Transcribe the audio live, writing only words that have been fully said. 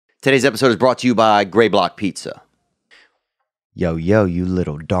Today's episode is brought to you by Gray Block Pizza. Yo, you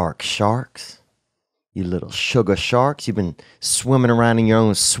little dark sharks. You little sugar sharks. You've been swimming around in your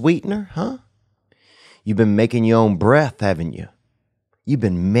own sweetener, huh? You've been making your own breath, haven't you? You've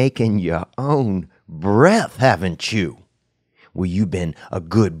been making your own breath, haven't you? Well, you've been a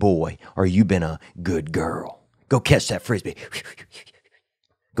good boy or you've been a good girl. Go catch that Frisbee.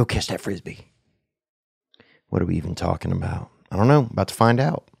 Go catch that Frisbee. What are we even talking about? I don't know. About to find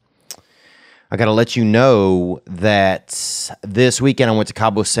out. I got to let you know that this weekend I went to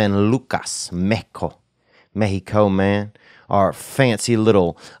Cabo San Lucas, Mexico, man. Our fancy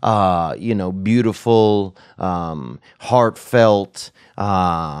little, beautiful, heartfelt,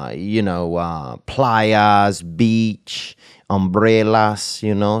 playas, beach, umbrellas,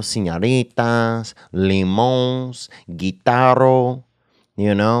 señoritas, limons, guitarro,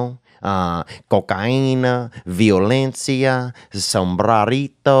 cocaína, violencia,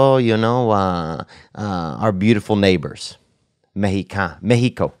 sombrerito, our beautiful neighbors,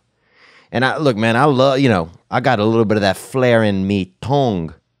 Mexico. And I love, I got a little bit of that flair in me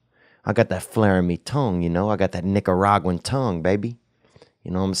tongue. I got that flair in me tongue, I got that Nicaraguan tongue, baby. You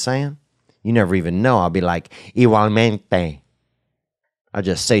know what I'm saying? You never even know. I'll be like, igualmente. I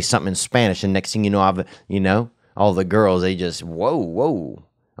just say something in Spanish, and next thing you know, all the girls, they just, whoa.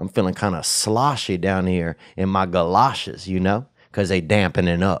 I'm feeling kind of sloshy down here in my galoshes, because they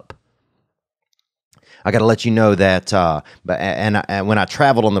dampening up. I got to let you know that, when I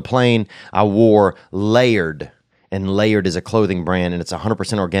traveled on the plane, I wore Layered, and Layered is a clothing brand, and it's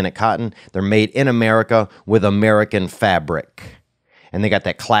 100% organic cotton. They're made in America with American fabric, and they got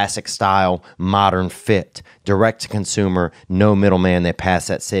that classic style, modern fit, direct to consumer, no middleman. They pass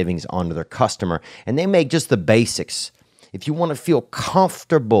that savings on to their customer, and they make just the basics. If you want to feel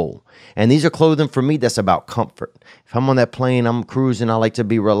comfortable, and these are clothing for me that's about comfort. If I'm on that plane, I'm cruising, I like to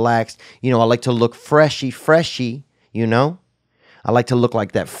be relaxed. I like to look freshy, I like to look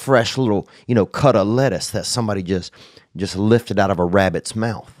like that fresh little, cut of lettuce that somebody just lifted out of a rabbit's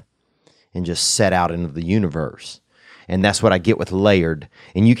mouth and just set out into the universe. And that's what I get with Layered.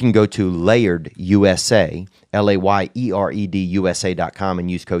 And you can go to Layered USA, LAYERED-USA.com, and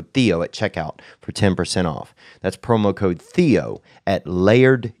use code Theo at checkout for 10% off. That's promo code Theo at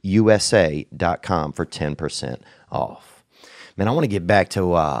LayeredUSA.com for 10% off. Man, I want to get back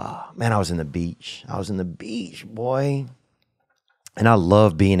to, I was in the beach. I was in the beach, boy. And I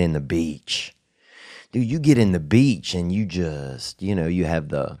love being in the beach. Dude, you get in the beach and you just, you have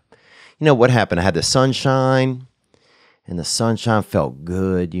the, what happened? I had the sunshine. And the sunshine felt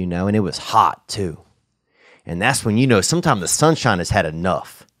good, and it was hot too. And that's when, sometimes the sunshine has had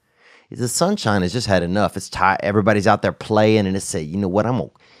enough. The sunshine has just had enough. It's tired. Everybody's out there playing, and it's say, you know what?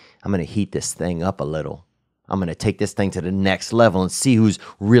 I'm gonna heat this thing up a little. I'm gonna take this thing to the next level and see who's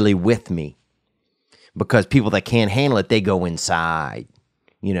really with me. Because people that can't handle it, they go inside.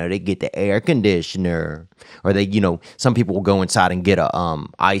 They get the air conditioner, or they, some people will go inside and get a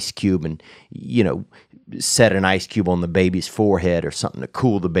ice cube and, set an ice cube on the baby's forehead or something to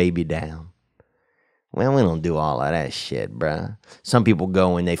cool the baby down. Well, we don't do all of that shit, bruh. Some people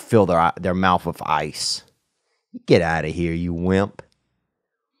go and they fill their mouth with ice. Get out of here, you wimp.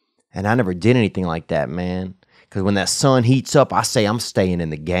 And I never did anything like that, man. Because when that sun heats up, I say I'm staying in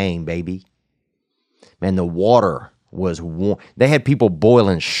the game, baby. Man, the water was warm. They had people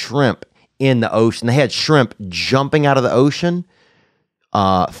boiling shrimp in the ocean. They had shrimp jumping out of the ocean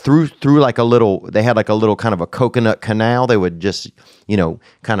through like they had like a little kind of a coconut canal. They would just,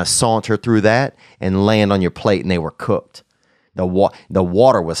 kind of saunter through that and land on your plate, and they were cooked. The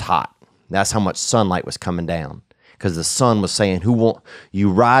water was hot. That's how much sunlight was coming down, because the sun was saying,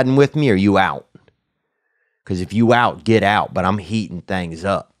 you riding with me or you out? Because if you out, get out, but I'm heating things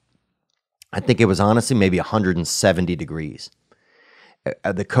up. I think it was honestly maybe 170 degrees.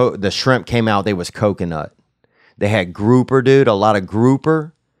 The shrimp came out, they was coconut. They had grouper, dude, a lot of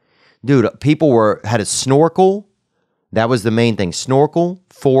grouper. Dude, people had a snorkel. That was the main thing. Snorkel,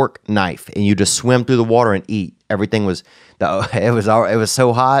 fork, knife. And you just swim through the water and eat. Everything was, it was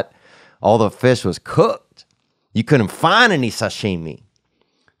so hot. All the fish was cooked. You couldn't find any sashimi.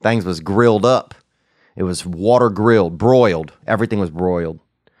 Things was grilled up. It was water grilled, broiled. Everything was broiled.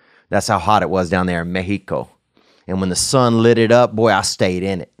 That's how hot it was down there in Mexico. And when the sun lit it up, boy, I stayed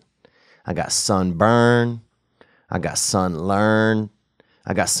in it. I got sunburned. I got sun learned.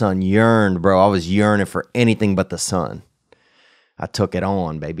 I got sun yearned, bro. I was yearning for anything but the sun. I took it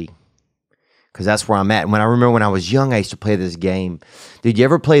on, baby. Because that's where I'm at. And I remember when I was young, I used to play this game. Did you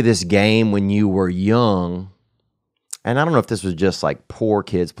ever play this game when you were young? And I don't know if this was just like poor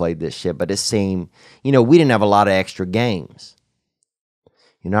kids played this shit, but it seemed, we didn't have a lot of extra games.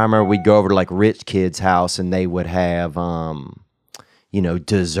 You know, I remember we'd go over to like rich kids' house and they would have, you know,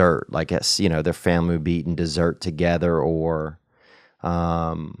 dessert. Like, you know, their family would be eating dessert together, or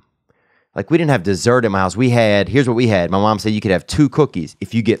like we didn't have dessert at my house. Here's what we had. My mom said you could have 2 cookies.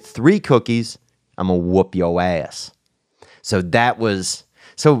 If you get 3 cookies, I'm going to whoop your ass. So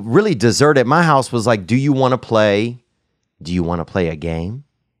really dessert at my house was like, do you want to play a game?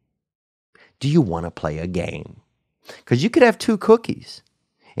 Do you want to play a game? Because you could have 2 cookies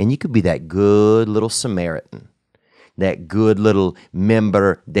and you could be that good little Samaritan, that good little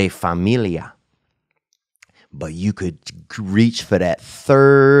member de familia. But you could reach for that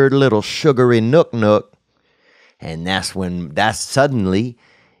 3rd little sugary nook, and that's suddenly,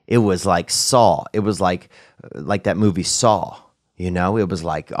 it was like Saw. It was like that movie Saw, you know? It was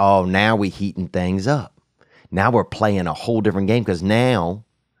like, oh, now we heating things up. Now we're playing a whole different game, because now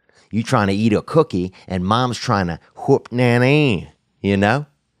you trying to eat a cookie and mom's trying to whoop nanny, you know?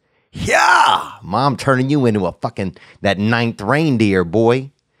 Yeah! Mom turning you into a fucking, that 9th reindeer,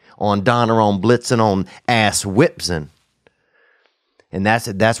 boy, on Donner on Blitzen on ass whipsin'. And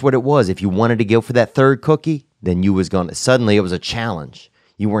that's what it was. If you wanted to go for that 3rd cookie, then you was suddenly it was a challenge.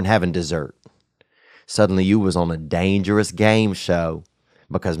 You weren't having dessert. Suddenly you was on a dangerous game show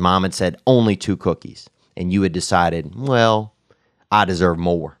because mom had said only 2 cookies. And you had decided, well, I deserve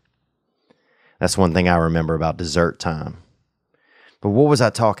more. That's one thing I remember about dessert time. But what was I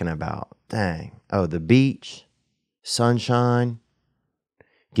talking about? Dang. Oh, the beach, sunshine,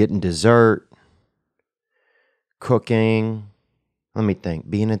 getting dessert, cooking. Let me think.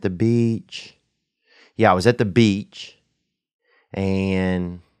 Being at the beach. Yeah, I was at the beach.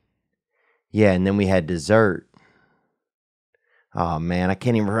 And then we had dessert. Oh, man, I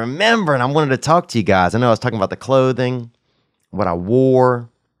can't even remember. And I wanted to talk to you guys. I know I was talking about the clothing, what I wore.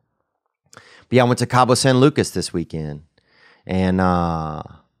 But yeah, I went to Cabo San Lucas this weekend. And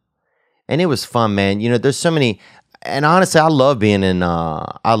it was fun, man. You know, there's so many, and honestly, I love being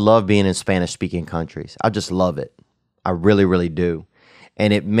in Spanish-speaking countries. I just love it. I really, really do.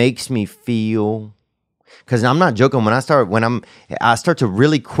 And it makes me feel, because I'm not joking, I start to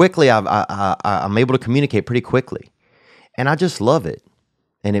really quickly, I'm able to communicate pretty quickly. And I just love it.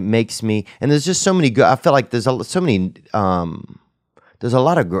 And it makes me, and there's just so many good, I feel like there's so many, there's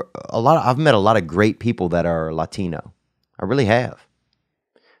I've met a lot of great people that are Latino. I really have.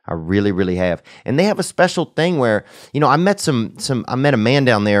 I really, really have. And they have a special thing where, you know, I met a man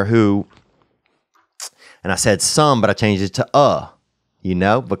down there who, and I said some, but I changed it to you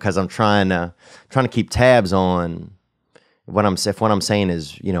know, because I'm trying to keep tabs on if what I'm saying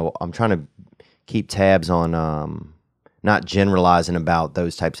is, you know, I'm trying to keep tabs on not generalizing about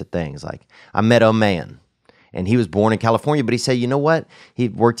those types of things. Like, I met a man, and he was born in California, but he said, you know what? He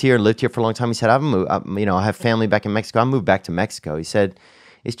worked here and lived here for a long time. He said, I have family back in Mexico. I moved back to Mexico. He said,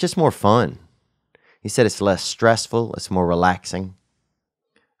 it's just more fun. He said it's less stressful. It's more relaxing.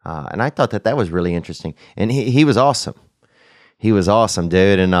 And I thought that was really interesting. And he was awesome. He was awesome,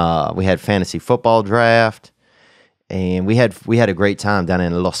 dude. And we had fantasy football draft. And we had a great time down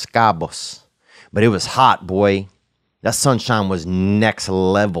in Los Cabos. But it was hot, boy. That sunshine was next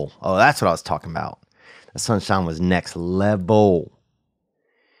level. Oh, that's what I was talking about. The sunshine was next level.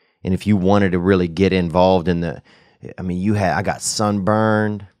 And if you wanted to really get involved in I got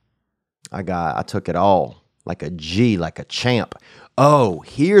sunburned. I took it all like a G, like a champ. Oh,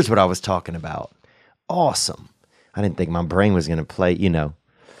 here's what I was talking about. Awesome. I didn't think my brain was going to play, you know.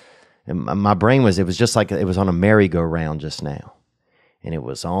 And my brain it was just like it was on a merry-go-round just now. And it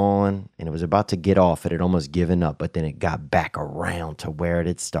was on, and it was about to get off. It had almost given up, but then it got back around to where it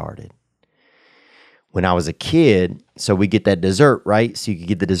had started. When I was a kid, so we get that dessert, right? So you could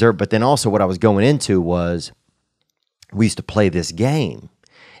get the dessert. But then also what I was going into was we used to play this game.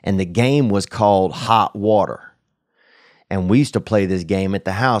 And the game was called Hot Water. And we used to play this game at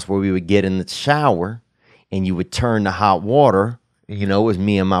the house where we would get in the shower and you would turn the hot water. You know, it was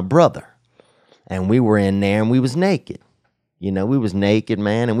me and my brother. And we were in there and we was naked. You know, we was naked,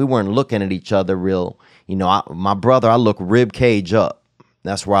 man. And we weren't looking at each other real. You know, my brother, I look rib cage up.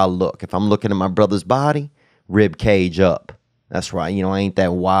 That's where I look. If I'm looking at my brother's body, rib cage up. That's right. You know, I ain't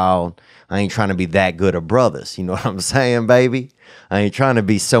that wild. I ain't trying to be that good of brothers. You know what I'm saying, baby? I ain't trying to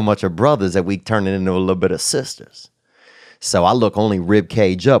be so much of brothers that we turn it into a little bit of sisters. So I look only rib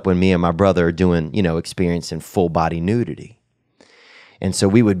cage up when me and my brother are doing, you know, experiencing full body nudity. And so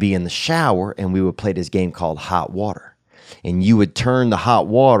we would be in the shower and we would play this game called Hot Water. And you would turn the hot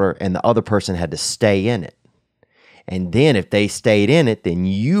water and the other person had to stay in it. And then if they stayed in it, then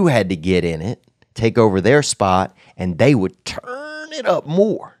you had to get in it, take over their spot, and they would turn it up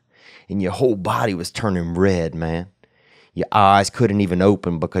more. And your whole body was turning red, man. Your eyes couldn't even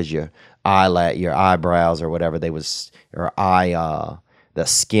open because your eyebrows or whatever the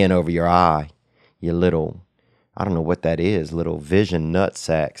skin over your eye, your little, I don't know what that is, little vision nut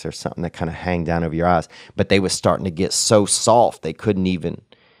sacs or something that kind of hang down over your eyes. But they was starting to get so soft they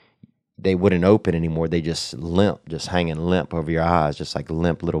wouldn't open anymore. They just hanging limp over your eyes, just like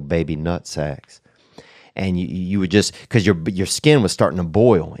limp little baby nut sacs. And you would just, because your skin was starting to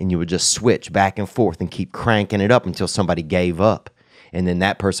boil, and you would just switch back and forth and keep cranking it up until somebody gave up. And then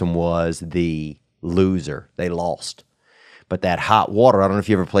that person was the loser. They lost. But that hot water, I don't know if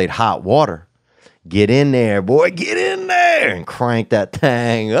you ever played hot water. Get in there, boy, get in there and crank that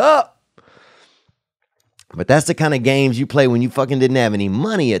thing up. But that's the kind of games you play when you fucking didn't have any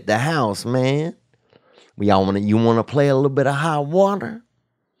money at the house, man. You want to play a little bit of hot water?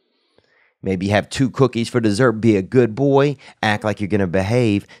 Maybe have 2 cookies for dessert, be a good boy, act like you're going to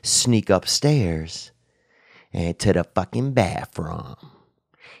behave, sneak upstairs and to the fucking bathroom.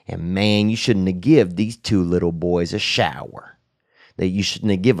 And man, you shouldn't have given these 2 little boys a shower. That you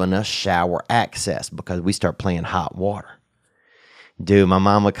shouldn't have given us shower access because we start playing hot water. Dude, my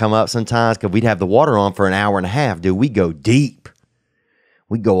mom would come up sometimes because we'd have the water on for an hour and a half. Dude, we go deep.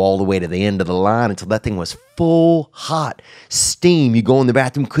 We go all the way to the end of the line until that thing was full hot steam. You go in the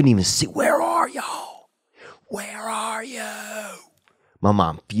bathroom, couldn't even see. Where are y'all? Where are you? My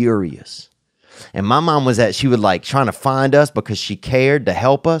mom furious. And my mom she would like trying to find us because she cared to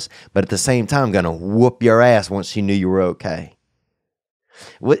help us, but at the same time gonna whoop your ass once she knew you were okay.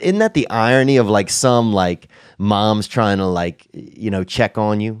 Isn't that the irony of like some like moms trying to like, check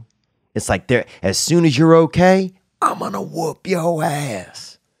on you? It's like as soon as you're okay, I'm gonna whoop your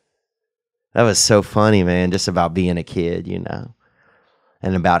ass. That was so funny, man, just about being a kid,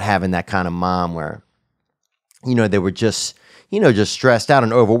 and about having that kind of mom where, they were just stressed out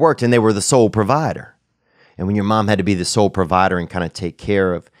and overworked, and they were the sole provider. And when your mom had to be the sole provider and kind of take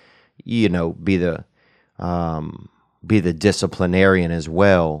care of, be the disciplinarian as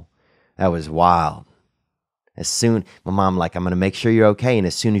well, that was wild. My mom I'm going to make sure you're okay. And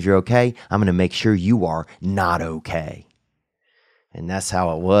as soon as you're okay, I'm going to make sure you are not okay. And that's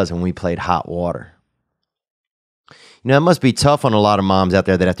how it was when we played hot water. It must be tough on a lot of moms out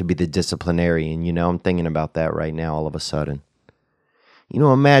there that have to be the disciplinarian. I'm thinking about that right now all of a sudden.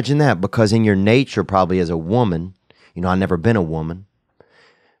 Imagine that, because in your nature, probably as a woman, I've never been a woman,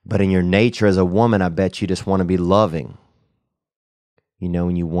 but in your nature as a woman, I bet you just want to be loving.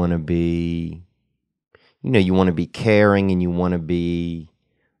 And you want to be... you want to be caring, and you want to be,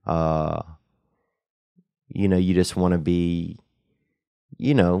 you just want to be,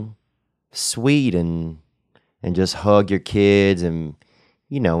 sweet and just hug your kids and,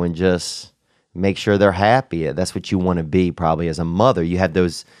 and just make sure they're happy. That's what you want to be probably as a mother. You have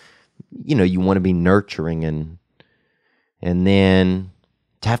those, you want to be nurturing and then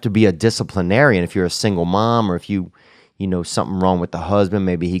to have to be a disciplinarian if you're a single mom, or if something wrong with the husband.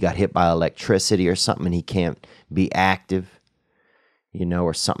 Maybe he got hit by electricity or something and he can't be active,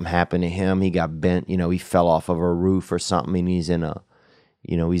 or something happened to him. He got bent, he fell off of a roof or something, and he's in a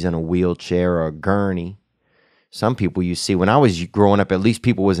wheelchair or a gurney. Some people you see, when I was growing up, at least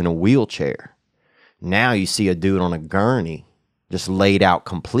people was in a wheelchair. Now you see a dude on a gurney, just laid out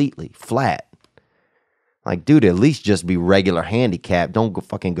completely flat. Like, dude, at least just be regular handicapped. Don't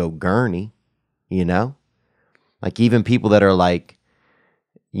go gurney, Like even people that are like,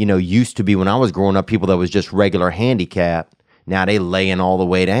 used to be when I was growing up, people that was just regular handicapped, now they laying all the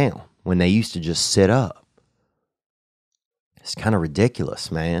way down when they used to just sit up. It's kind of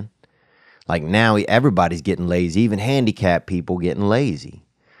ridiculous, man. Like now everybody's getting lazy, even handicapped people getting lazy.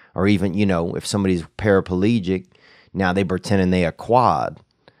 Or even, if somebody's paraplegic, now they pretending they a quad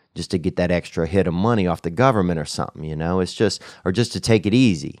just to get that extra hit of money off the government or something, It's just to take it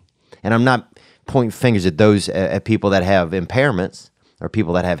easy. And I'm not pointing fingers at those at people that have impairments or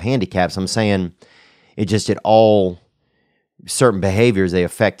people that have handicaps. I'm saying all certain behaviors, they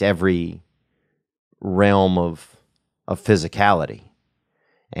affect every realm of physicality.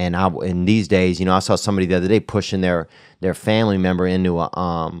 And in these days, I saw somebody the other day pushing their family member into a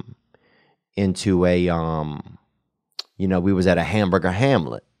we was at a hamburger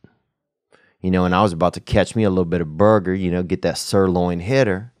hamlet, and I was about to catch me a little bit of burger, get that sirloin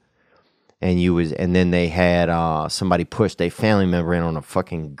hitter. And then they had somebody push their family member in on a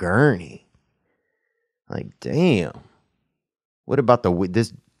fucking gurney. Like, damn. What about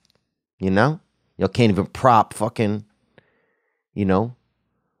this? Y'all can't even prop fucking,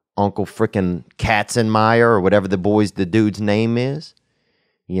 Uncle frickin' Katzenmeyer or whatever the dude's name is.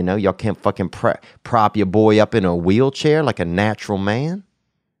 Y'all can't fucking prop your boy up in a wheelchair like a natural man.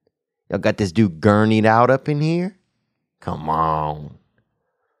 Y'all got this dude gurneyed out up in here. Come on.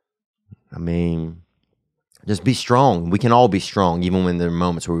 I mean, just be strong. We can all be strong, even when there are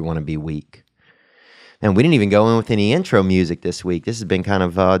moments where we want to be weak. And we didn't even go in with any intro music this week. This has been kind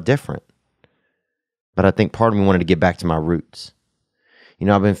of different. But I think part of me wanted to get back to my roots. You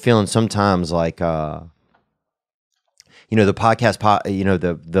know, I've been feeling sometimes like, the podcast,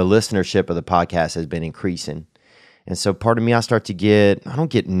 the listenership of the podcast has been increasing. And so part of me, I don't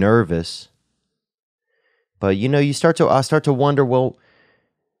get nervous, but, I start to wonder, well,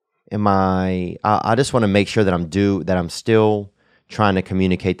 I just want to make sure that I'm still trying to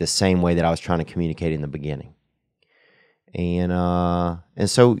communicate the same way that I was trying to communicate in the beginning. And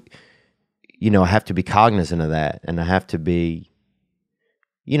so, I have to be cognizant of that, and I have to be,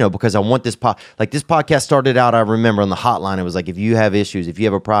 because I want this podcast started out, I remember on the hotline, it was like, if you have issues, if you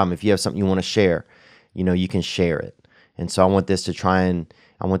have a problem, if you have something you want to share, you can share it. And so I want to try and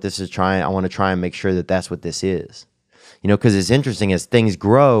make sure that that's what this is. Because it's interesting, as things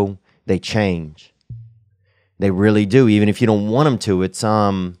grow, they change. They really do, even if you don't want them to. It's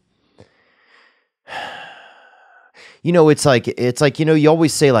it's like you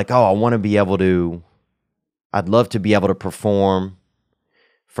always say like, oh, I'd love to be able to perform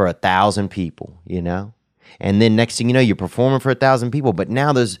for 1,000 people, and then next thing you know, you're performing for 1,000 people, but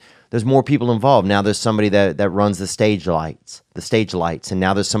now there's more people involved. Now there's somebody that runs the stage lights, and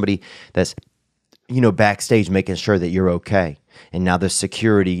now there's somebody that's backstage making sure that you're okay. And now there's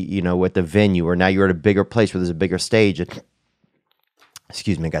security, at the venue, or now you're at a bigger place where there's a bigger stage.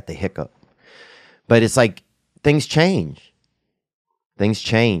 Excuse me, I got the hiccup. But it's like things change.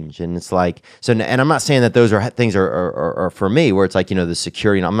 And it's like, so, and I'm not saying that those things are for me, where it's like, the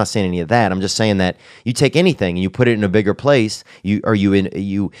security, I'm not saying any of that. I'm just saying that you take anything and you put it in a bigger place,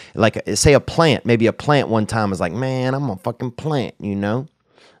 like, say a plant, maybe a plant one time was like, man, I'm a fucking plant,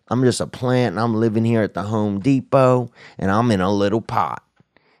 I'm just a plant, and I'm living here at the Home Depot, and I'm in a little pot.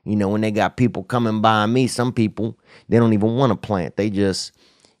 When they got people coming by me, some people, they don't even want a plant. They just,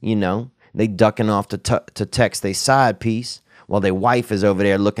 they ducking off to text their side piece, while their wife is over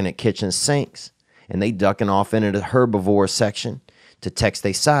there looking at kitchen sinks, and they ducking off into the herbivore section to text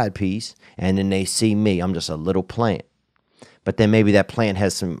their side piece, and then they see me. I'm just a little plant. But then maybe that plant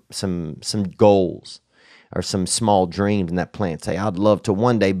has some goals or some small dreams, and that plant say, I'd love to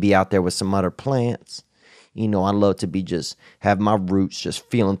one day be out there with some other plants. I'd love to have my roots just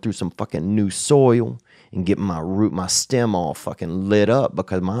feeling through some fucking new soil and get my stem all fucking lit up,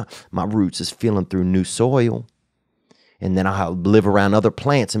 because my roots is feeling through new soil. And then I'll live around other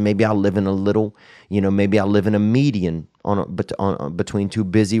plants, and maybe I'll live in a little, maybe I'll live in a median between two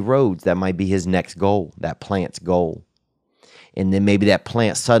busy roads. That might be his next goal, that plant's goal. And then maybe that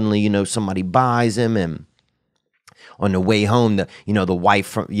plant suddenly, somebody buys him, and on the way home, the wife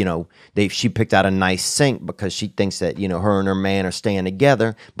from, she picked out a nice sink because she thinks that, her and her man are staying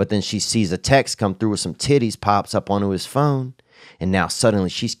together. But then she sees a text come through with some titties, pops up onto his phone, and now suddenly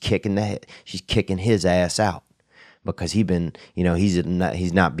she's kicking his ass out. Because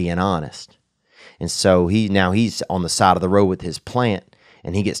he's not being honest. And so he's on the side of the road with his plant,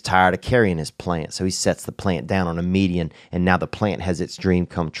 and he gets tired of carrying his plant. So he sets the plant down on a median, and now the plant has its dream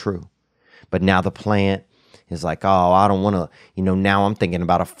come true. But now the plant is like, oh, I don't want to, now I'm thinking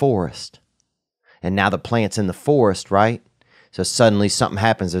about a forest. And now the plant's in the forest, right? So suddenly something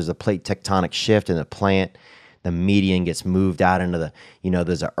happens. There's a plate tectonic shift in the plant. The median gets moved out into the,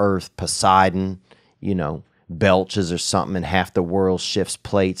 there's a earth, Poseidon, belches or something, and half the world shifts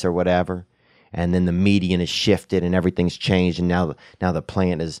plates or whatever, and then the median is shifted and everything's changed, and now the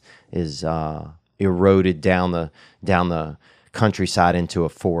plant is eroded down the countryside into a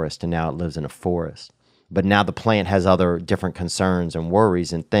forest, and now it lives in a forest. But now the plant has other different concerns and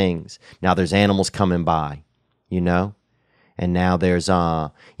worries and things. Now there's animals coming by, and now there's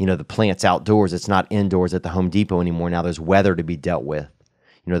the plant's outdoors. It's not indoors at the Home Depot anymore. Now there's weather to be dealt with.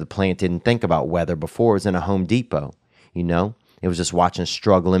 The plant didn't think about weather before. It was in a Home Depot, It was just watching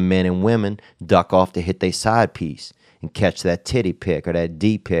struggling men and women duck off to hit their side piece and catch that titty pick or that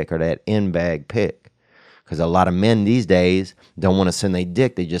D pick or that in-bag pick. Because a lot of men these days don't want to send their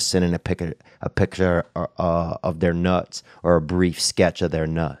dick. They just send in a picture of their nuts or a brief sketch of their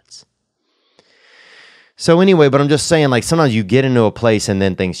nuts. So anyway, but I'm just saying, like, sometimes you get into a place and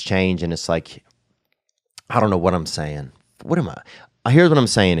then things change, and it's like, I don't know what I'm saying. What am I? Here's what I'm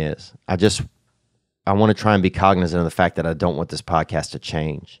saying is, I want to try and be cognizant of the fact that I don't want this podcast to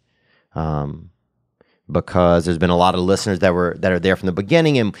change, because there's been a lot of listeners that are there from the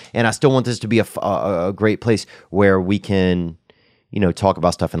beginning, and I still want this to be a great place where we can, talk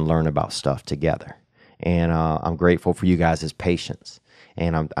about stuff and learn about stuff together. And I'm grateful for you guys' patience,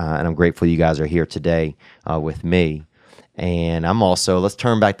 and I'm grateful you guys are here today with me. And I'm also, let's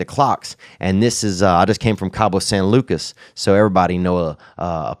turn back the clocks. And this is, I just came from Cabo San Lucas. So everybody know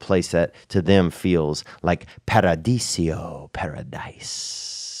a place that to them feels like paradisio, paradise.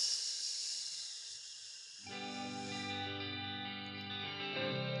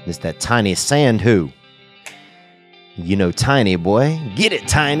 It's that tiny Sandhoo. You know, Tiny boy. Get it,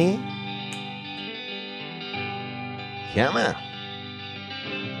 Tiny. Come on.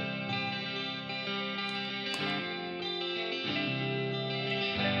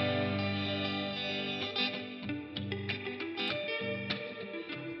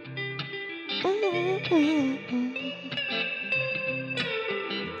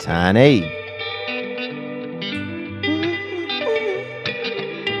 Tiny.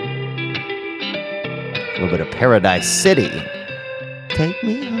 A little bit of Paradise City. Take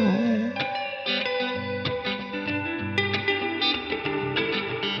me home.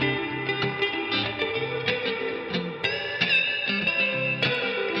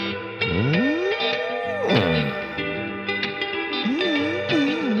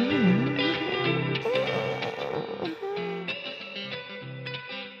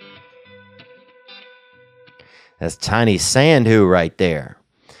 That's Tiny Sandhoo right there.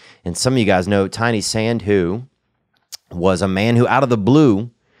 And some of you guys know Tiny Sandhoo was a man who, out of the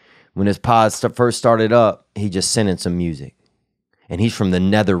blue, when his pod first started up, he just sent in some music. And he's from the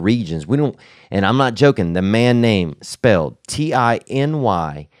nether regions. We don't, and I'm not joking, the man name spelled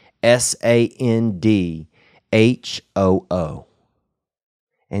TinySandhoo.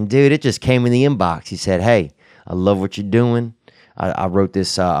 And dude, it just came in the inbox. He said, hey, I love what you're doing. I wrote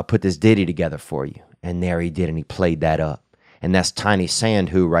this, I put this ditty together for you. And there he did, and he played that up. And that's Tiny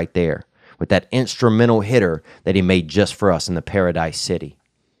Sandhoo right there with that instrumental hitter that he made just for us in the Paradise City.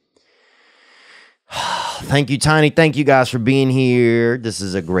 Thank you, Tiny. Thank you guys for being here. This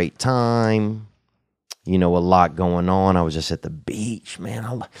is a great time. You know, a lot going on. I was just at the beach,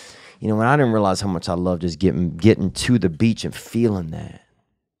 man. You know, when I didn't realize how much I love just getting to the beach and feeling that.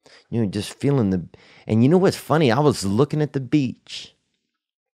 You know, just feeling the... And you know what's funny? I was looking at the beach.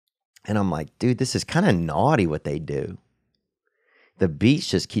 And I'm like, dude, this is kind of naughty what they do. The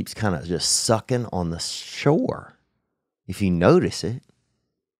beach just keeps kind of just sucking on the shore. If you notice it.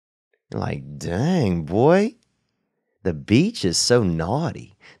 You're like, dang, boy. The beach is so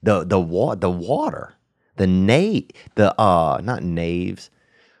naughty. The water. Not naves.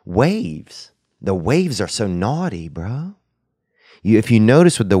 Waves. The waves are so naughty, bro. If you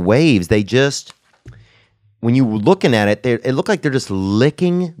notice with the waves, they just... When you were looking at it, it looked like they're just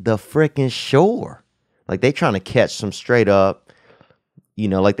licking the freaking shore. Like they trying to catch some straight up, you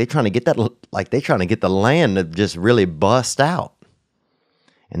know, like they trying to get that, like they trying to get the land to just really bust out.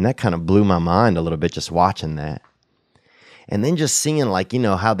 And that kind of blew my mind a little bit just watching that. And then just seeing like, you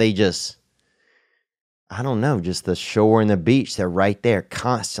know, how they just, I don't know, just the shore and the beach, they're right there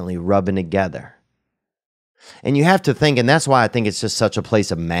constantly rubbing together. And you have to think, and that's why I think it's just such a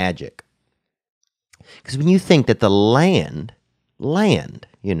place of magic. Because when you think that the land,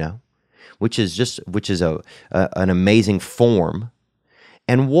 you know, which is an amazing form,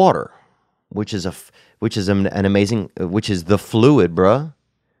 and water, which is an amazing, which is the fluid, bruh.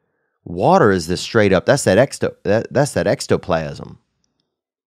 Water is the straight up. That's that ectoplasm.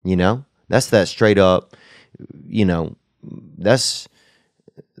 You know, that's that straight up. You know, that's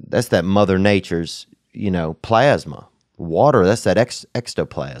that Mother Nature's, you know, plasma. Water, that's that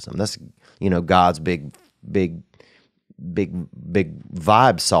ectoplasm. That's, you know, God's big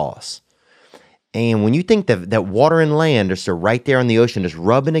vibe sauce. And when you think that water and land are so right there in the ocean, just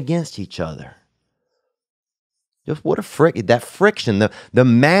rubbing against each other. Just what a that friction, the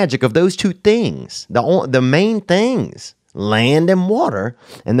magic of those two things, the main things, land and water,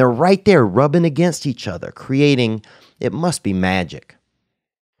 and they're right there rubbing against each other, creating, it must be magic.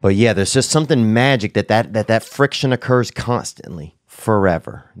 But yeah, there's just something magic that friction occurs constantly,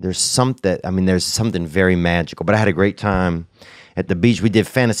 forever. There's something very magical. But I had a great time at the beach. We did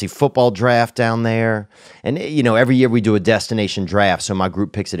fantasy football draft down there. And, you know, every year we do a destination draft. So my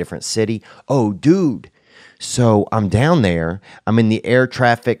group picks a different city. Oh, dude. So I'm down there. I'm in the air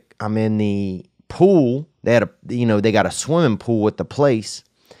traffic. I'm in the pool. They got a swimming pool at the place.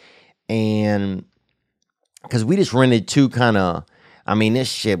 And because we just rented two kind of,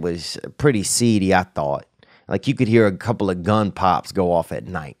 this shit was pretty seedy, I thought. Like you could hear a couple of gun pops go off at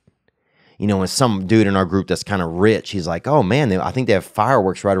night. You know, when some dude in our group that's kind of rich, he's like, oh man, I think they have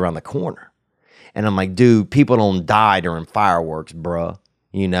fireworks right around the corner. And I'm like, dude, people don't die during fireworks, bruh.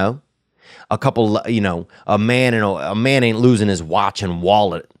 You know? A man ain't losing his watch and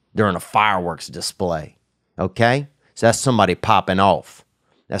wallet during a fireworks display. Okay? So that's somebody popping off.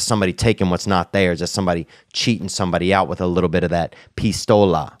 That's somebody taking what's not theirs. That's somebody cheating somebody out with a little bit of that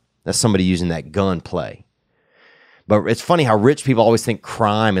pistola. That's somebody using that gun play. But it's funny how rich people always think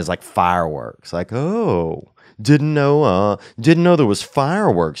crime is like fireworks. Like, oh, didn't know there was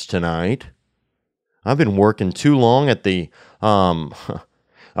fireworks tonight. I've been working too long at the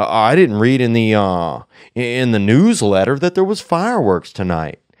I didn't read in the newsletter that there was fireworks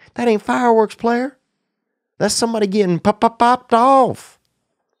tonight. That ain't fireworks, player. That's somebody getting popped off.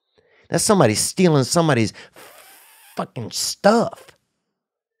 That's somebody stealing somebody's fucking stuff.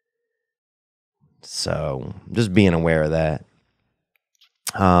 So just being aware of that.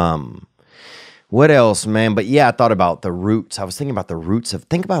 What else, man? But yeah, I thought about the roots. I was thinking about the roots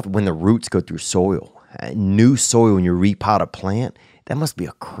think about when the roots go through soil. New soil when you repot a plant. That must be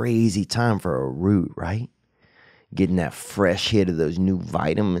a crazy time for a root, right? Getting that fresh hit of those new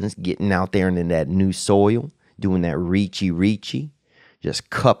vitamins, getting out there into that new soil, doing that reachy,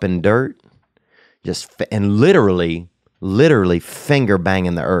 just cupping dirt, and literally finger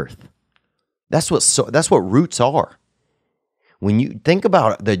banging the earth. That's what roots are. When you think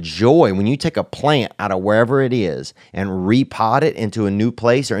about the joy, when you take a plant out of wherever it is and repot it into a new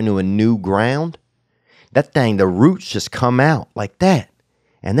place or into a new ground, that thing, the roots just come out like that.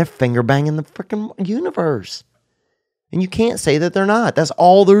 And they're finger banging the freaking universe. And you can't say that they're not. That's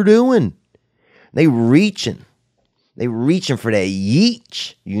all they're doing. They reaching for that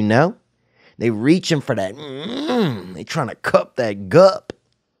yeech, you know? They reaching for that, they trying to cup that gup.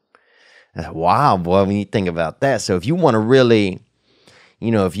 That's wild, boy, when you think about that. So if you want to really,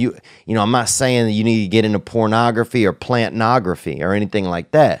 I'm not saying that you need to get into pornography or plantnography or anything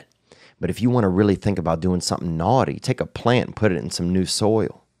like that. But if you want to really think about doing something naughty, take a plant and put it in some new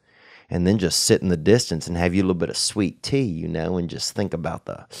soil. And then just sit in the distance and have you a little bit of sweet tea, and just think about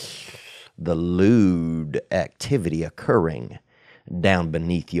the lewd activity occurring down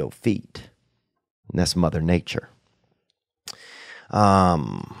beneath your feet. And that's Mother Nature.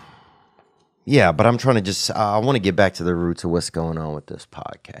 Yeah, but I'm trying to I want to get back to the roots of what's going on with this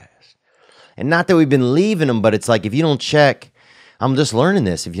podcast. And not that we've been leaving them, but it's like if you don't check, I'm just learning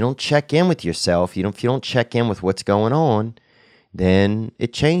this. If you don't check in with yourself, if you don't check in with what's going on, then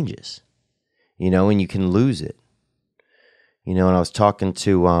it changes, and you can lose it. And I was talking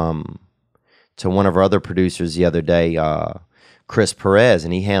to one of our other producers the other day, Chris Perez,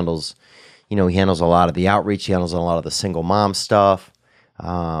 and he handles a lot of the outreach. He handles a lot of the single mom stuff.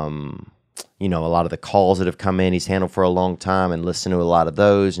 A lot of the calls that have come in, he's handled for a long time and listened to a lot of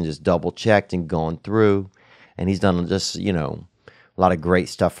those and just double checked and gone through. And he's done just, a lot of great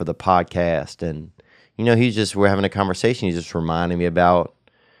stuff for the podcast. And, we're having a conversation. He's just reminding me about,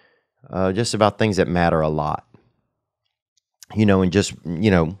 just about things that matter a lot, and just,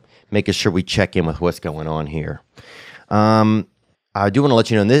 making sure we check in with what's going on here. I do want to let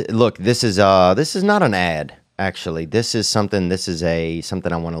you know, this is not an ad. Actually, this is something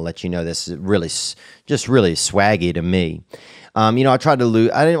I want to let you know. This is really swaggy to me. I wasn't trying to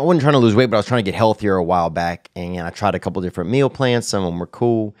lose weight, but I was trying to get healthier a while back. And I tried a couple different meal plans. Some of them were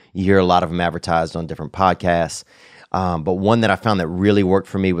cool. You hear a lot of them advertised on different podcasts. But one that I found that really worked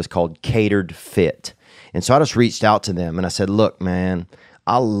for me was called Catered Fit. And so I just reached out to them and I said, look, man,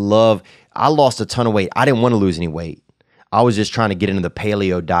 I lost a ton of weight. I didn't want to lose any weight. I was just trying to get into the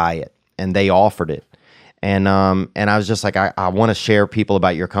paleo diet, and they offered it. And I was just like, I want to share people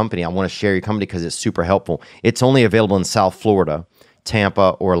about your company. I want to share your company because it's super helpful. It's only available in South Florida,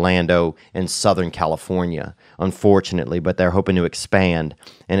 Tampa, Orlando, and Southern California, unfortunately, but they're hoping to expand.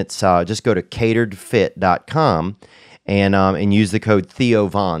 And it's just go to cateredfit.com and use the code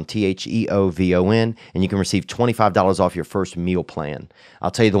TheoVon, TheoVon, and you can receive $25 off your first meal plan.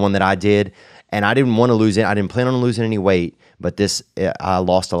 I'll tell you the one that I did, and I didn't want to lose it. I didn't plan on losing any weight. But I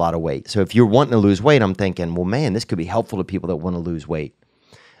lost a lot of weight. So if you're wanting to lose weight, I'm thinking, well, man, this could be helpful to people that want to lose weight.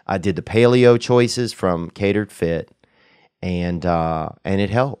 I did the paleo choices from Catered Fit, and it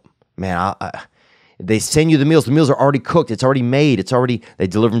helped. Man, they send you the meals. The meals are already cooked. It's already made. They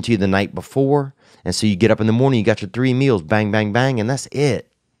deliver them to you the night before. And so you get up in the morning, you got your 3 meals, bang, bang, bang, and that's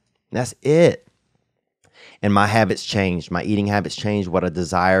it. That's it. And my habits changed. My eating habits changed. What I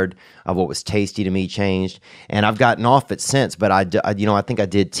desired of what was tasty to me changed. And I've gotten off it since, but I think I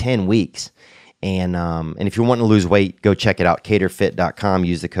did 10 weeks. And if you're wanting to lose weight, go check it out. Cateredfit.com.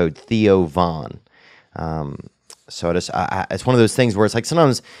 Use the code TheoVon. So it's one of those things where it's like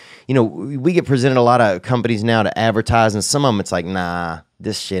sometimes, we get presented a lot of companies now to advertise, and some of them it's like, nah,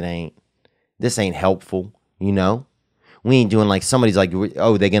 this ain't helpful. We ain't doing like somebody's like,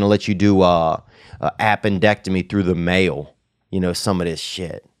 oh, they're gonna let you do appendectomy through the mail. Some of this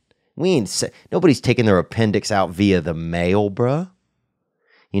shit. Nobody's taking their appendix out via the mail, bruh.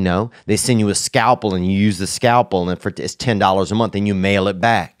 You know, they send you a scalpel and you use the scalpel and it's $10 a month and you mail it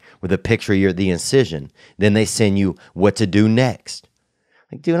back with a picture of the incision. Then they send you what to do next.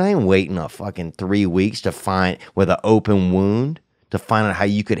 Like, dude, I ain't waiting a fucking 3 weeks to find with an open wound to find out how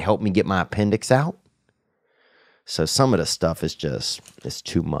you could help me get my appendix out. So some of the stuff is just, it's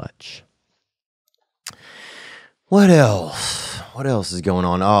too much. What else? What else is going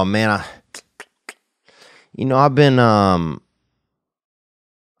on? Oh man, I've been,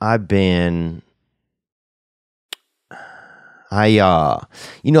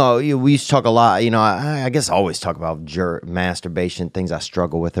 we used to talk a lot, I guess I always talk about masturbation, things I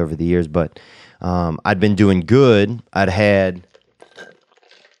struggle with over the years, but I'd been doing good. I'd had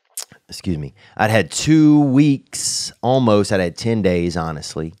 2 weeks, almost, I'd had 10 days,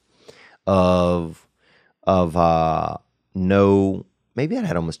 honestly, of no, maybe I'd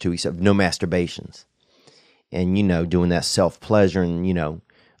had almost 2 weeks of no masturbations. And, doing that self-pleasure and,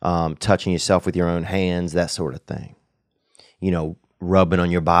 touching yourself with your own hands, that sort of thing. Rubbing on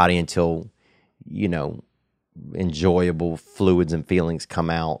your body until, enjoyable fluids and feelings come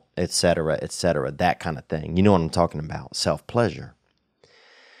out, et cetera, that kind of thing. You know what I'm talking about, self-pleasure.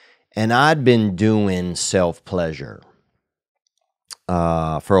 And I'd been doing self-pleasure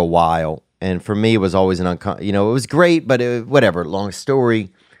for a while. And for me, it was always it was great, but whatever, long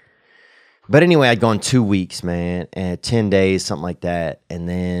story. But anyway, I'd gone 2 weeks, man, and 10 days, something like that. And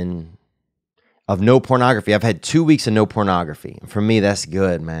then of no pornography. I've had 2 weeks of no pornography. And for me, that's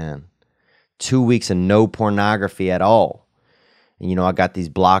good, man. 2 weeks of no pornography at all. And, I got these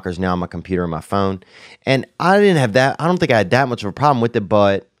blockers now on my computer and my phone. And I didn't have that. I don't think I had that much of a problem with it,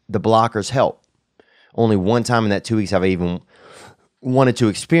 but the blockers help. Only one time in that 2 weeks have I even wanted to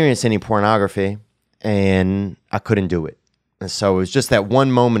experience any pornography, and I couldn't do it. And so it was just that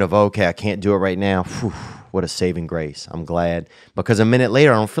one moment of, okay, I can't do it right now. Whew, what a saving grace. I'm glad. Because a minute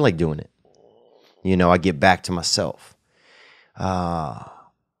later, I don't feel like doing it. I get back to myself.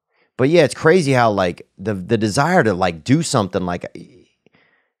 But yeah, it's crazy how like the desire to like do something, like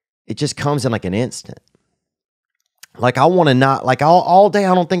it just comes in like an instant. Like I want to not, like all day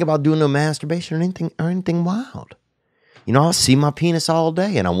I don't think about doing no masturbation or anything wild. I'll see my penis all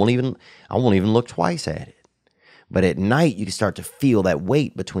day and I won't even look twice at it. But at night, you can start to feel that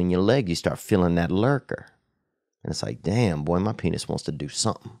weight between your legs. You start feeling that lurker. And it's like, damn, boy, my penis wants to do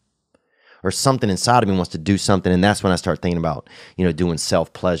something. Or something inside of me wants to do something. And that's when I start thinking about, doing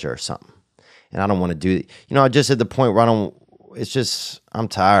self-pleasure or something. And I don't want to do it. I just at the point where I'm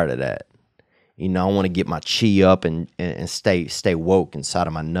tired of that. I want to get my chi up and stay woke inside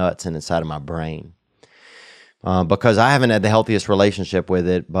of my nuts and inside of my brain. Because I haven't had the healthiest relationship with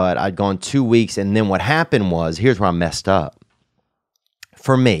it, but I'd gone 2 weeks, and then what happened was, here's where I messed up.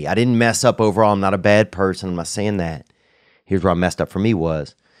 For me, I didn't mess up overall. I'm not a bad person. I'm not saying that. Here's where I messed up for me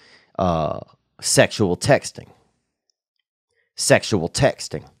was sexual texting. Sexual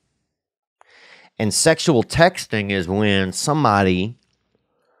texting. And sexual texting is when somebody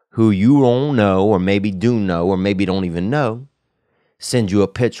who you don't know, or maybe do know, or maybe don't even know, send you a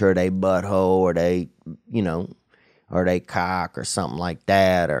picture of their butthole or they, or they cock or something like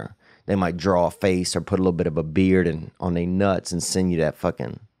that, or they might draw a face or put a little bit of a beard on their nuts and send you that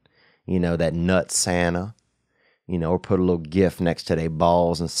fucking, that nut Santa, or put a little gift next to their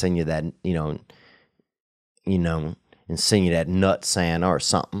balls and send you that, and send you that nut Santa or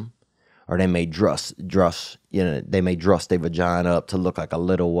something. Or they may dress, they may dress their vagina up to look like a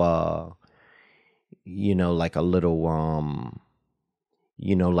little, like a little,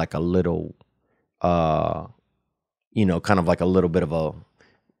 like a little, kind of like a little bit of a,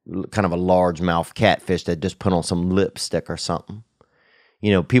 kind of a largemouth catfish that just put on some lipstick or something.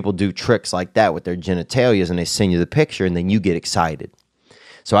 People do tricks like that with their genitalias and they send you the picture and then you get excited.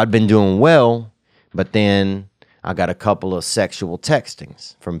 So I'd been doing well, but then I got a couple of sexual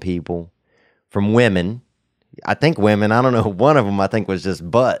textings from people, from women. I think women, I don't know, one of them I think was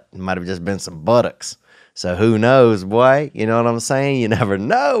just butt. It might have just been some buttocks. So who knows, boy? You know what I'm saying? You never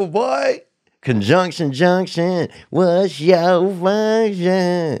know, boy. Conjunction, junction, what's your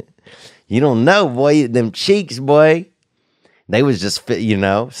function? You don't know, boy. Them cheeks, boy. They was just,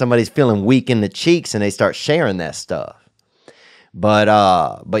 somebody's feeling weak in the cheeks and they start sharing that stuff. But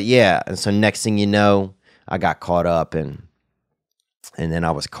yeah. And so next thing you know, I got caught up and then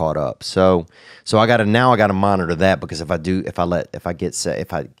I was caught up. So I gotta monitor that, because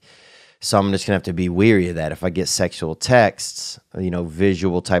so I'm just gonna have to be weary of that. If I get sexual texts,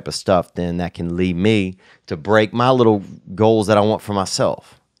 visual type of stuff, then that can lead me to break my little goals that I want for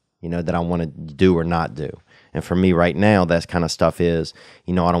myself, that I want to do or not do. And for me right now, that kind of stuff is,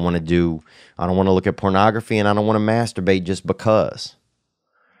 I don't want to look at pornography and I don't want to masturbate just because.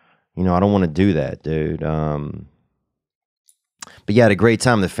 You know, I don't want to do that, dude. But yeah, I had a great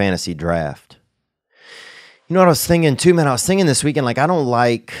time in the fantasy draft. You know what I was thinking too, man? I was thinking this weekend, like, I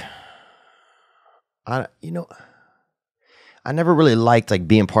never really liked like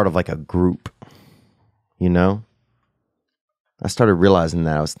being part of like a group, you know? I started realizing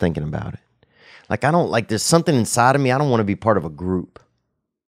that. I was thinking about it. Like, there's something inside of me. I don't want to be part of a group.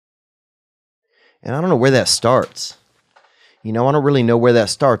 And I don't know where that starts. You know, I don't really know where that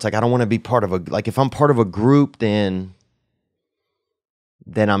starts. Like, I don't want to be part of like, if I'm part of a group, then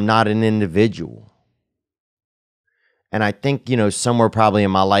I'm not an individual. And I think, you know, somewhere probably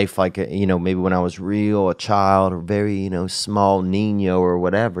in my life, like, you know, maybe when I was a child or very, you know, small Nino or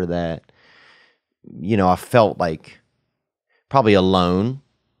whatever, that, you know, I felt like probably alone.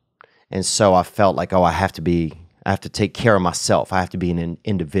 And so I felt like, oh, I have to take care of myself. I have to be an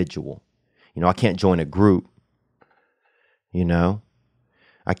individual. You know, I can't join a group. You know,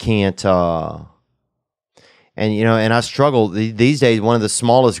 I can't, and, you know, and I struggle these days. One of the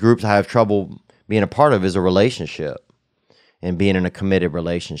smallest groups I have trouble being a part of is a relationship. And being in a committed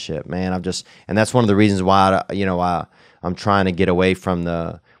relationship, man, and that's one of the reasons why, you know, I'm trying to get away from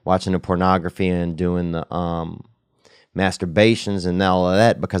watching the pornography and doing the masturbations and all of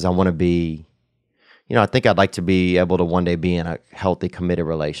that, because I want to be, you know, I think I'd like to be able to one day be in a healthy, committed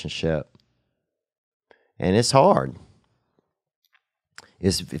relationship. And it's hard.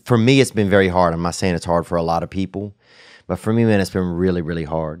 For me, it's been very hard. I'm not saying it's hard for a lot of people, but for me, man, it's been really, really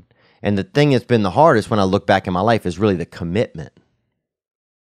hard. And the thing that's been the hardest when I look back in my life is really the commitment.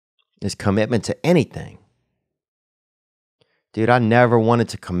 It's commitment to anything. Dude, I never wanted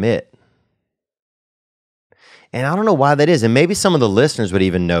to commit. And I don't know why that is. And maybe some of the listeners would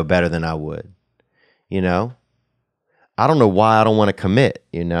even know better than I would. You know? I don't know why I don't want to commit,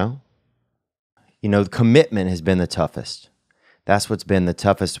 you know? You know, commitment has been the toughest. That's what's been the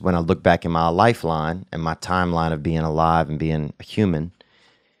toughest when I look back in my lifeline and my timeline of being alive and being a human.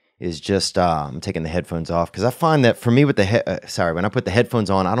 Is just, I'm taking the headphones off, because I find that for me with when I put the headphones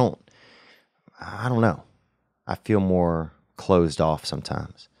on, I don't know. I feel more closed off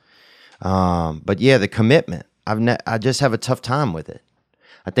sometimes. But yeah, the commitment, I just have a tough time with it.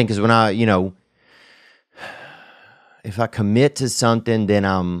 I think is when you know, if I commit to something, then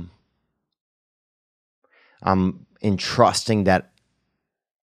I'm entrusting that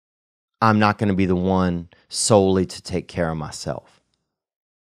I'm not going to be the one solely to take care of myself.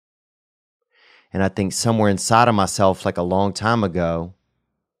 And I think somewhere inside of myself, like a long time ago,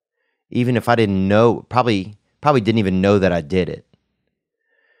 even if I didn't know, probably didn't even know that I did it,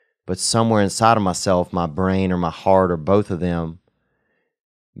 but somewhere inside of myself, my brain or my heart or both of them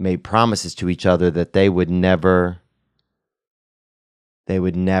made promises to each other that they would never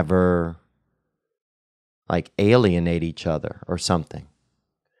like alienate each other or something.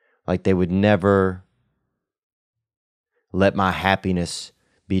 Like they would never let my happiness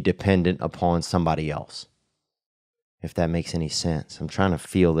be dependent upon somebody else. If that makes any sense. I'm trying to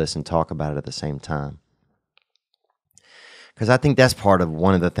feel this and talk about it at the same time. Because I think that's part of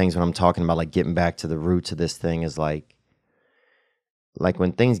one of the things when I'm talking about, like getting back to the roots of this thing, is like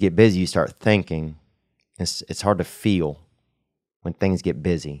when things get busy, you start thinking. It's hard to feel when things get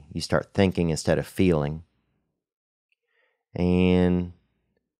busy. You start thinking instead of feeling. And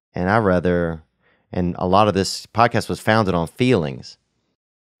a lot of this podcast was founded on feelings.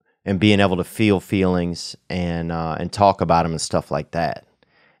 And being able to feel feelings and talk about them and stuff like that.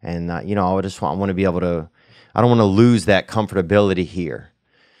 And, you know, I want to be able to, I don't want to lose that comfortability here.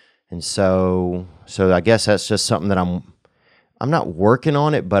 And so I guess that's just something that I'm not working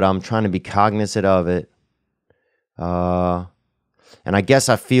on it, but I'm trying to be cognizant of it. And I guess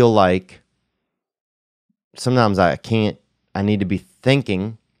I feel like sometimes I need to be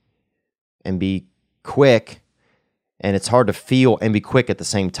thinking and be quick. And it's hard to feel and be quick at the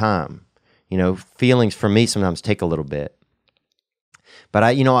same time. You know, feelings for me sometimes take a little bit. But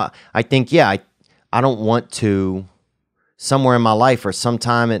I think, yeah, I don't want to, somewhere in my life or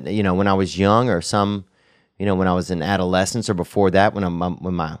sometime, when I was young or when I was in adolescence or before that, when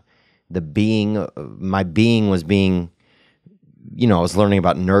my being was being, I was learning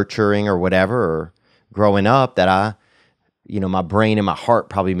about nurturing or whatever, or growing up, that my brain and my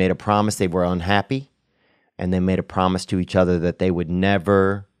heart probably made a promise they were unhappy. And they made a promise to each other that they would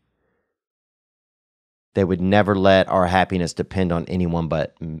never let our happiness depend on anyone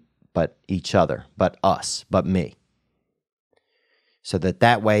but each other, but us, but me. So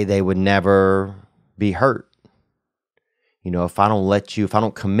that way they would never be hurt. If I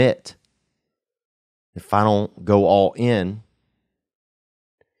don't commit, if I don't go all in,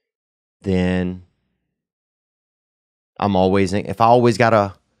 then if I always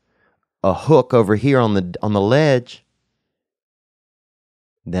gotta a hook over here on the ledge,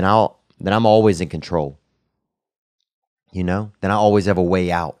 then I'm always in control. You know? Then I always have a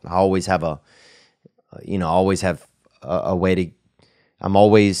way out. I always have a way to, I'm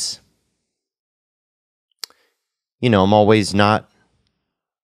always, I'm always not,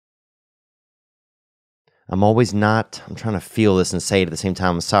 I'm trying to feel this and say it at the same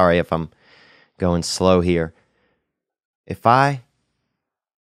time. I'm sorry if I'm going slow here. If I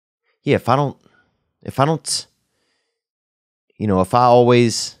don't, if I'm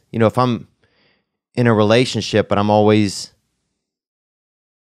in a relationship, but I'm always,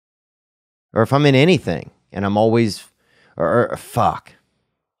 or if I'm in anything and I'm always, fuck.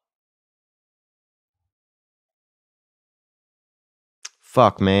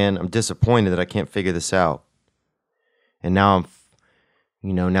 Fuck, man, I'm disappointed that I can't figure this out. And now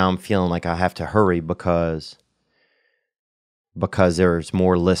I'm feeling like I have to hurry because there's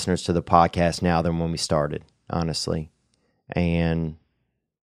more listeners to the podcast now than when we started, honestly. And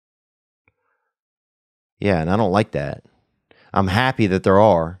yeah, and I don't like that. I'm happy that there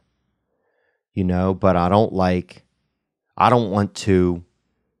are, but I don't want to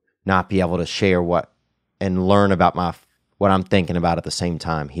not be able to share and learn about what I'm thinking about at the same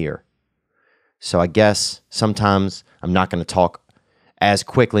time here. So I guess sometimes I'm not going to talk as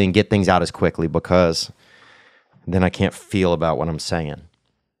quickly and get things out as quickly because then I can't feel about what I'm saying.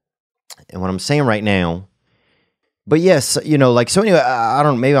 And what I'm saying right now, but yes, so anyway,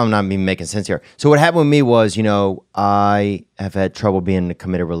 maybe I'm not even making sense here. So what happened with me was, I have had trouble being in a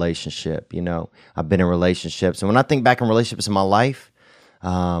committed relationship. I've been in relationships. And when I think back in relationships in my life,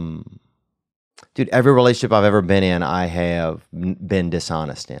 dude, every relationship I've ever been in, I have been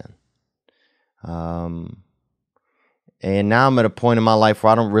dishonest in. And now I'm at a point in my life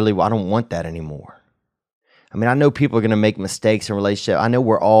where I don't want that anymore. I mean, I know people are going to make mistakes in relationships. I know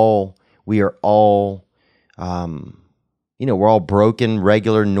we are all, we're all broken,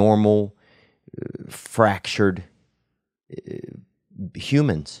 regular, normal, fractured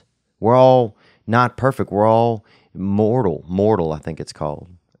humans. We're all not perfect. We're all mortal, I think it's called.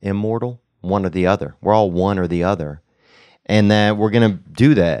 Immortal, one or the other. We're all one or the other. And that we're going to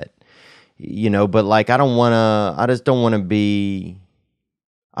do that. But I don't want to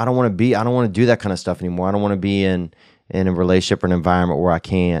do that kind of stuff anymore. I don't want to be in a relationship or an environment where I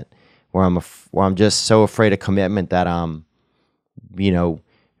can't, where I'm just so afraid of commitment that I'm,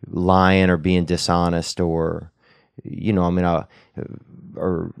 lying or being dishonest or,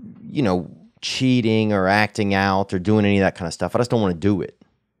 cheating or acting out or doing any of that kind of stuff. I just don't want to do it,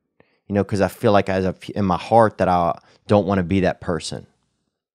 because I feel like in my heart that I don't want to be that person.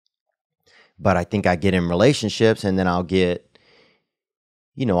 But I think I get in relationships and then I'll get,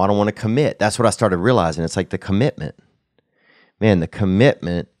 I don't want to commit. That's what I started realizing. It's like the commitment. Man, the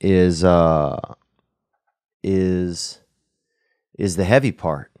commitment is the heavy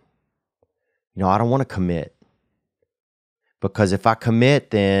part. I don't want to commit. Because if I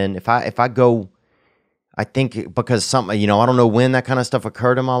commit, then if I go, I think because something, I don't know when that kind of stuff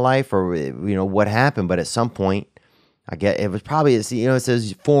occurred in my life or, what happened, but at some point, I get it was probably, it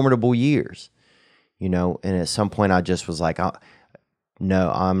says formidable years, and at some point I just was like,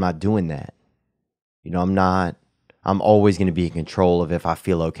 no, I'm not doing that. I'm always going to be in control of if I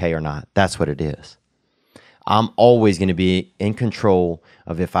feel okay or not. That's what it is. I'm always going to be in control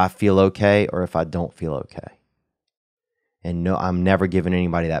of if I feel okay or if I don't feel okay. And no, I'm never giving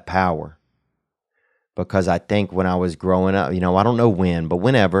anybody that power. Because I think when I was growing up, I don't know when, but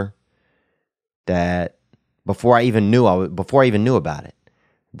whenever, that before I even knew about it,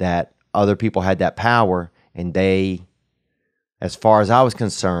 that other people had that power, and they, as far as I was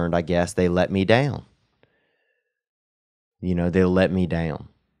concerned, I guess they let me down. They let me down.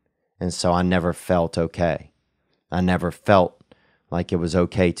 And so I never felt okay. I never felt like it was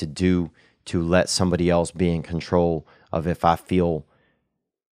okay to let somebody else be in control of if I feel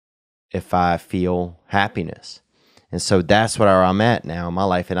happiness. And so that's where I'm at now in my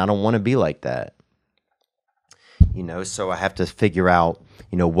life, and I don't want to be like that. So I have to figure out,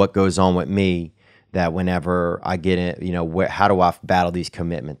 what goes on with me that whenever I get in, how do I battle these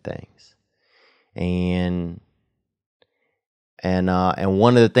commitment things? And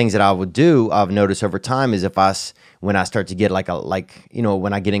one of the things that I would do, I've noticed over time, is when I start to get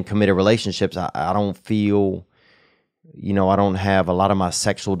when I get in committed relationships, I don't feel, I don't have a lot of my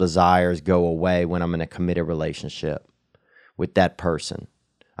sexual desires go away when I'm in a committed relationship with that person.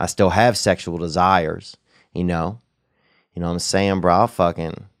 I still have sexual desires, You know what I'm saying, bro?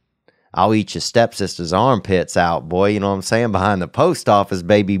 I'll eat your stepsister's armpits out, boy. You know what I'm saying? Behind the post office,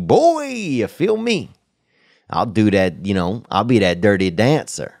 baby boy. You feel me? I'll do that, I'll be that dirty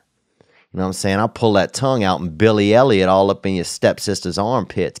dancer. You know what I'm saying? I'll pull that tongue out and Billy Elliot all up in your stepsister's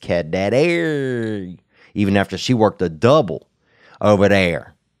armpits, cat that air. Even after she worked a double over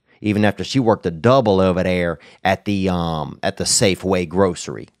there. Even after she worked a double over there at the Safeway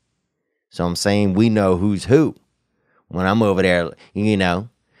grocery. So I'm saying we know who's who. When I'm over there, you know,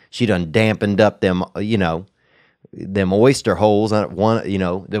 she done dampened up them, you know, them oyster holes on one, you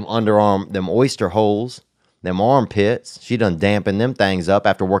know, them oyster holes, them armpits. She done dampened them things up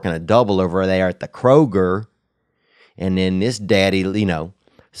after working a double over there at the Kroger. And then this daddy, you know,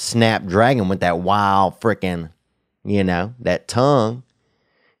 snapdragon with that wild frickin', you know, that tongue,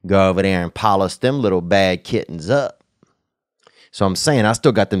 go over there and polish them little bad kittens up. So I'm saying I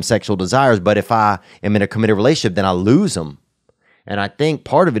still got them sexual desires, but if I am in a committed relationship, then I lose them. And I think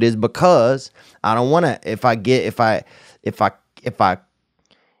part of it is because I don't want to, if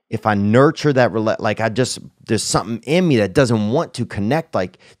I nurture that, like there's something in me that doesn't want to connect,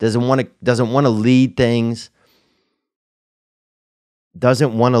 like doesn't want to lead things,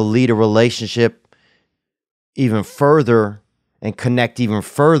 doesn't want to lead a relationship even further and connect even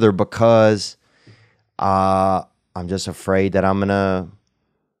further because I'm just afraid that I'm gonna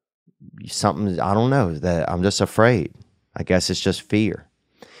something, I don't know, that I'm just afraid. I guess it's just fear.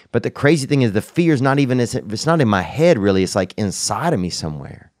 But the crazy thing is the fear is not even, it's not in my head really, it's like inside of me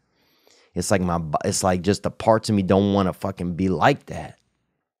somewhere. It's like just the parts of me don't want to fucking be like that.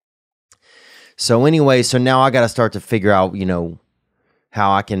 So anyway, so now I got to start to figure out, you know,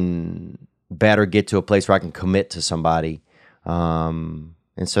 how I can better get to a place where I can commit to somebody. And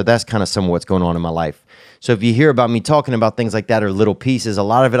so that's kind of some of what's going on in my life. So if you hear about me talking about things like that or little pieces, a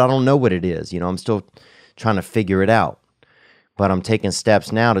lot of it, I don't know what it is. You know, I'm still trying to figure it out. But I'm taking steps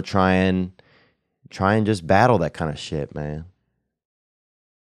now to try and just battle that kind of shit, man.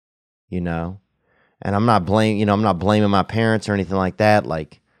 You know? And I'm not blaming my parents or anything like that.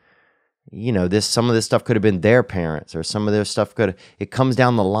 Like, you know, some of this stuff could have been their parents, or some of their stuff it comes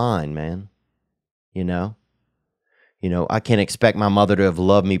down the line, man. You know? You know, I can't expect my mother to have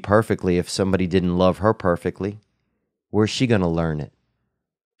loved me perfectly if somebody didn't love her perfectly. Where's she going to learn it?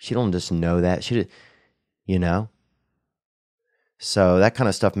 She don't just know that. You know? So that kind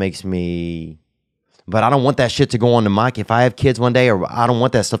of stuff makes me, but I don't want that shit to go on to my, if I have kids one day, or I don't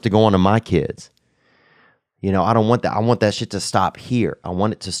want that stuff to go on to my kids. You know, I don't want that. I want that shit to stop here. I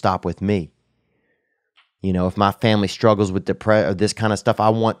want it to stop with me. You know, if my family struggles with depression or this kind of stuff, I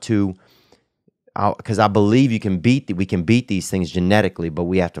want to, because I believe we can beat these things genetically, but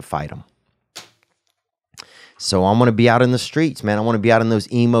we have to fight them. So I'm going to be out in the streets, man. I want to be out in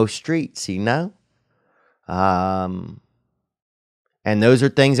those emo streets, you know? And those are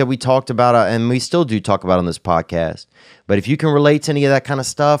things that we talked about, and we still do talk about on this podcast. But if you can relate to any of that kind of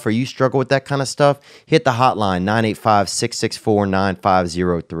stuff, or you struggle with that kind of stuff, hit the hotline,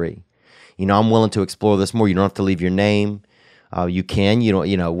 985-664-9503. You know, I'm willing to explore this more. You don't have to leave your name. You can,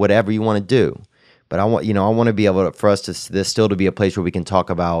 you know, whatever you want to do. But I want to be able to, for us to, this still to be a place where we can talk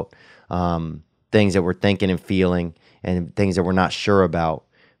about things that we're thinking and feeling, and things that we're not sure about,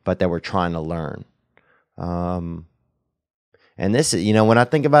 but that we're trying to learn. And this is, you know, when I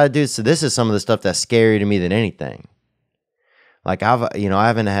think about it, dude, so this is some of the stuff that's scarier to me than anything. Like I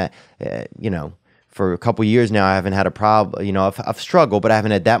haven't had, you know, for a couple years now, I haven't had a problem, you know, I've struggled, but I haven't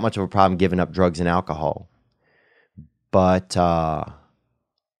had that much of a problem giving up drugs and alcohol. But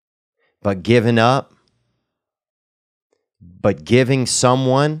giving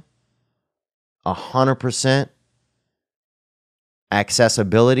someone 100%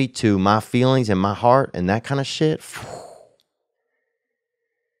 accessibility to my feelings and my heart and that kind of shit,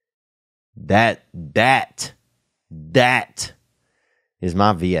 that is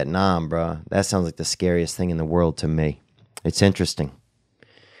my Vietnam, bro. That sounds like the scariest thing in the world to me. It's interesting.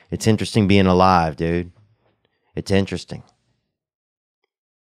 It's interesting being alive, dude. It's interesting.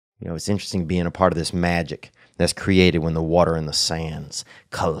 You know, it's interesting being a part of this magic that's created when the water and the sands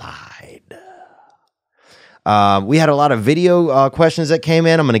collide. We had a lot of video questions that came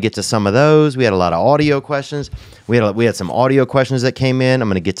in. I'm going to get to some of those. We had a lot of audio questions. We had some audio questions that came in. I'm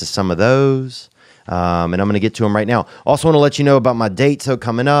going to get to some of those, and I'm going to get to them right now. Also want to let you know about my dates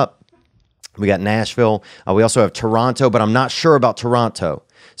coming up. We got Nashville. We also have Toronto, but I'm not sure about Toronto.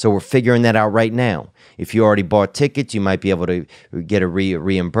 So we're figuring that out right now. If you already bought tickets, you might be able to get a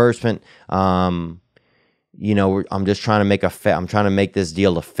reimbursement. You know, I'm just trying to make I'm trying to make this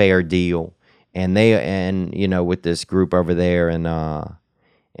deal a fair deal. And you know, with this group over there, and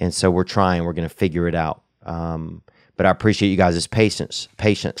so we're going to figure it out. But I appreciate you guys' patience.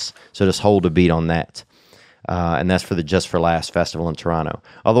 So just hold a beat on that. And that's for the Just for Laughs Festival in Toronto.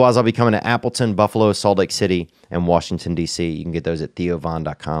 Otherwise, I'll be coming to Appleton, Buffalo, Salt Lake City, and Washington, D.C. You can get those at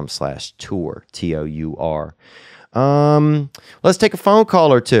theovon.com/tour, Tour. Let's take a phone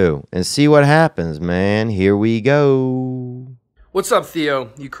call or two and see what happens, man. Here we go. What's up,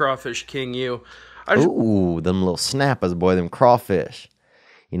 Theo? You crawfish king, you. Ooh, them little snappers, boy, them crawfish.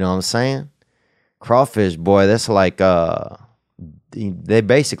 You know what I'm saying? Crawfish, boy, that's like, they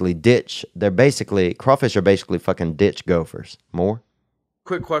basically ditch. Crawfish are basically fucking ditch gophers. More?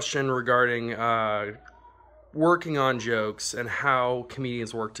 Quick question regarding working on jokes and how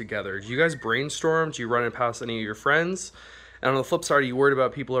comedians work together. Do you guys brainstorm? Do you run it past any of your friends? And on the flip side, are you worried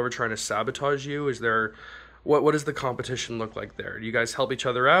about people ever trying to sabotage you? Is there... What does the competition look like there? Do you guys help each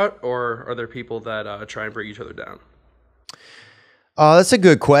other out, or are there people that try and bring each other down? That's a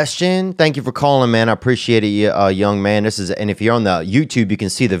good question. Thank you for calling, man. I appreciate it, young man. And if you're on the YouTube, you can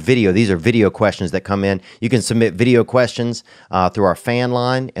see the video. These are video questions that come in. You can submit video questions through our fan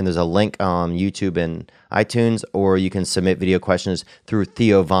line, and there's a link on YouTube and iTunes, or you can submit video questions through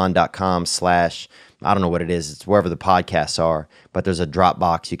theovon.com/ I don't know what it is. It's wherever the podcasts are, but there's a drop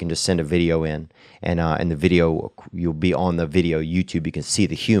box. You can just send a video in, and the video, you'll be on the video YouTube. You can see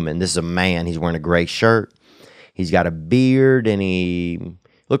the human. This is a man. He's wearing a gray shirt. He's got a beard, and he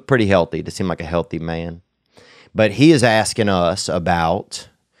looked pretty healthy. To seem like a healthy man. But he is asking us about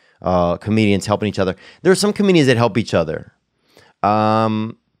comedians helping each other. There are some comedians that help each other.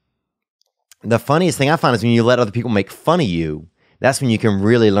 The funniest thing I find is when you let other people make fun of you, that's when you can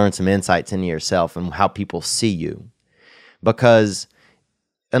really learn some insights into yourself and how people see you. Because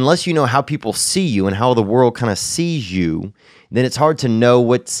unless you know how people see you and how the world kind of sees you, then it's hard to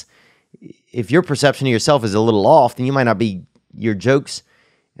know if your perception of yourself is a little off, then you might not be, your jokes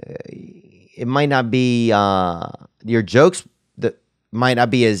might not be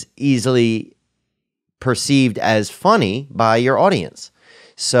as easily perceived as funny by your audience.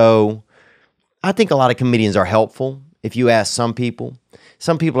 So I think a lot of comedians are helpful. If you ask some people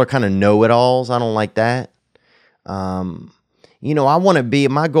are kind of know-it-alls. I don't like that. I want to be,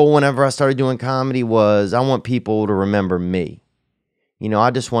 my goal whenever I started doing comedy was I want people to remember me. I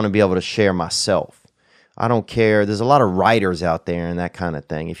just want to be able to share myself. I don't care. There's a lot of writers out there and that kind of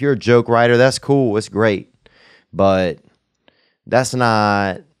thing. If you're a joke writer, that's cool. It's great. But that's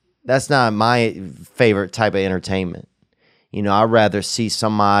not my favorite type of entertainment. I'd rather see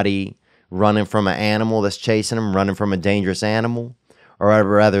somebody running from an animal that's chasing them, running from a dangerous animal, or I'd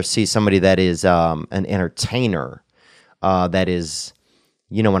rather see somebody that is an entertainer. That is,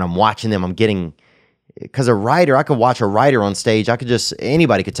 when I'm watching them, I'm getting, because a writer, I could watch a writer on stage.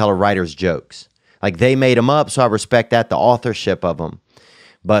 Anybody could tell a writer's jokes. Like they made them up, so I respect that, the authorship of them.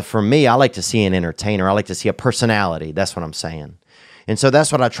 But for me, I like to see an entertainer. I like to see a personality. That's what I'm saying. And so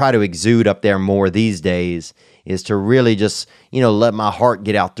that's what I try to exude up there more these days, is to really just, let my heart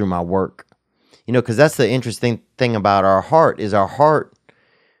get out through my work. Because that's the interesting thing about our heart, is our heart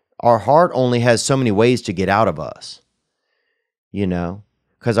only has so many ways to get out of us.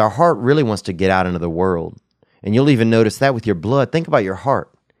 Because our heart really wants to get out into the world. And you'll even notice that with your blood. Think about your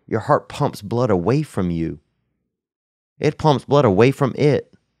heart. Your heart pumps blood away from you. It pumps blood away from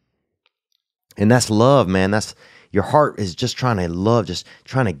it. And that's love, man. Your heart is just trying to love, just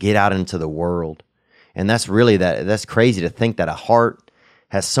trying to get out into the world. And that's crazy to think that a heart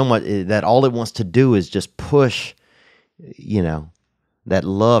has so much, that all it wants to do is just push, that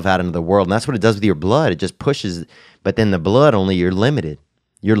love out into the world. And that's what it does with your blood. It just pushes, but then the blood only, you're limited.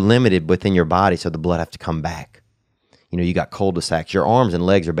 You're limited within your body, so the blood have to come back. You got cul-de-sacs. Your arms and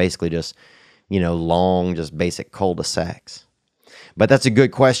legs are basically just, long, just basic cul-de-sacs. But that's a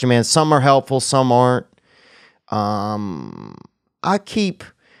good question, man. Some are helpful, some aren't. I keep,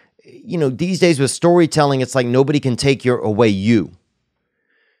 these days with storytelling, it's like nobody can take away you.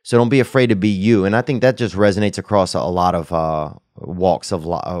 So don't be afraid to be you. And I think that just resonates across a lot of walks of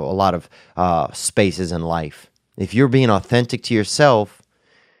life, a lot of spaces in life. If you're being authentic to yourself,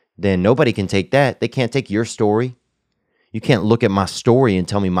 then nobody can take that. They can't take your story. You can't look at my story and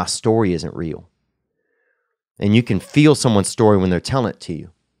tell me my story isn't real. And you can feel someone's story when they're telling it to you.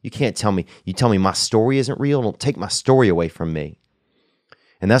 You can't tell me, you tell me my story isn't real, don't take my story away from me.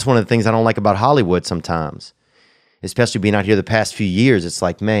 And that's one of the things I don't like about Hollywood sometimes, especially being out here the past few years. It's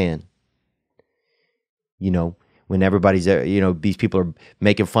like, man, when everybody's, these people are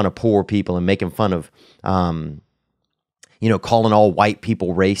making fun of poor people and making fun of, calling all white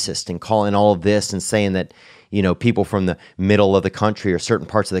people racist and calling all of this and saying that, people from the middle of the country or certain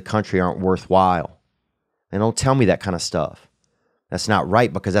parts of the country aren't worthwhile. And don't tell me that kind of stuff. That's not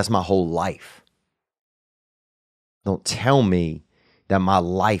right, because that's my whole life. Don't tell me that my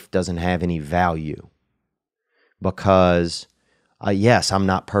life doesn't have any value. because, yes, I'm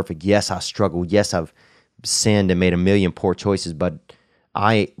not perfect. Yes, I struggle. Yes, I've sinned and made a million poor choices, but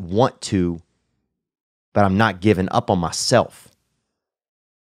I want to, but I'm not giving up on myself.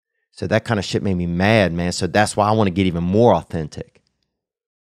 So that kind of shit made me mad, man. So that's why I want to get even more authentic.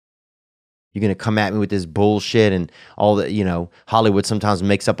 You're going to come at me with this bullshit and all that, you know, Hollywood sometimes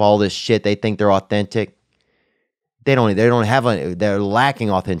makes up all this shit. They think they're authentic. They're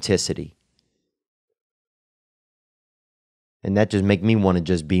lacking authenticity. And that just make me want to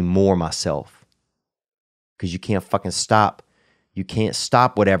just be more myself. Because you can't fucking stop. You can't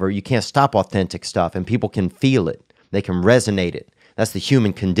stop whatever. You can't stop authentic stuff. And people can feel it. They can resonate it. That's the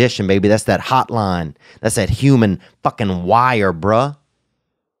human condition, baby. That's that hotline. That's that human fucking wire, bruh.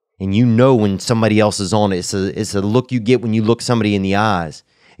 And you know when somebody else is on it. It's a look you get when you look somebody in the eyes.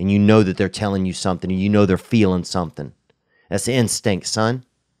 And you know that they're telling you something. And you know they're feeling something. That's the instinct, son.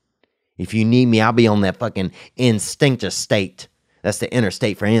 If you need me, I'll be on that fucking instinctive state. That's the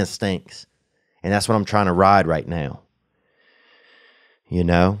interstate for instincts. And that's what I'm trying to ride right now. You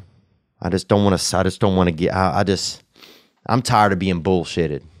know? I just don't want to get, I'm tired of being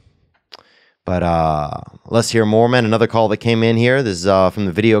bullshitted. But let's hear more, man. Another call that came in here. This is from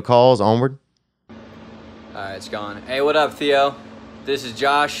the video calls. Onward. All right, it's gone. Hey, what up, Theo? This is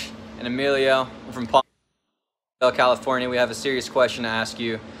Josh and Emilio. We're from Palmdale, California. We have a serious question to ask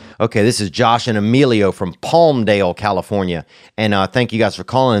you. Okay, this is Josh and Emilio from Palmdale, California. And thank you guys for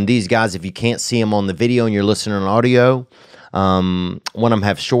calling. These guys, if you can't see them on the video and you're listening on audio, one of them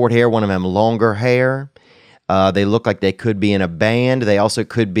have short hair, one of them longer hair. They look like they could be in a band. They also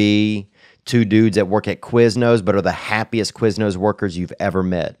could be two dudes that work at Quiznos, but are the happiest Quiznos workers you've ever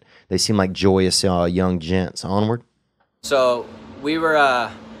met. They seem like joyous young gents. Onward. So we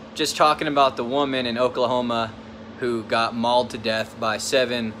were just talking about the woman in Oklahoma who got mauled to death by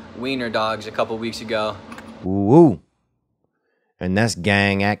 7 wiener dogs a couple weeks ago. Ooh. And that's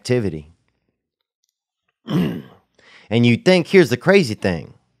gang activity. And you think, here's the crazy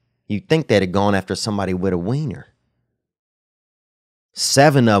thing. You think they'd have gone after somebody with a wiener.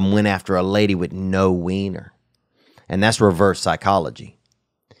 7 of them went after a lady with no wiener. And that's reverse psychology.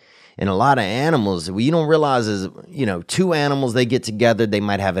 And a lot of animals, what you don't realize is, you know, 2 animals, they get together, they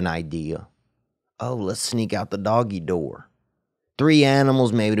might have an idea. Oh, let's sneak out the doggy door. 3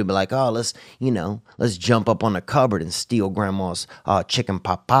 animals, maybe they'll be like, oh, let's jump up on the cupboard and steal grandma's chicken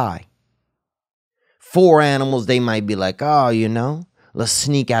pot pie. 4 animals, they might be like, oh, let's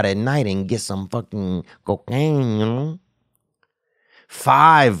sneak out at night and get some fucking cocaine,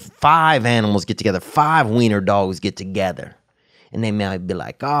 5 animals get together. 5 wiener dogs get together. And they might be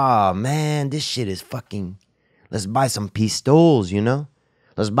like, oh, man, this shit is fucking, let's buy some pistols,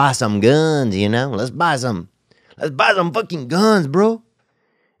 Let's buy some guns, Let's buy some fucking guns, bro.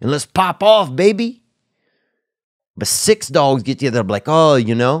 And let's pop off, baby. But 6 dogs get together, like,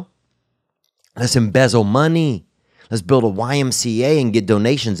 oh, let's embezzle money. Let's build a YMCA and get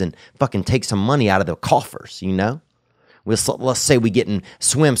donations and fucking take some money out of the coffers, Let's say we getting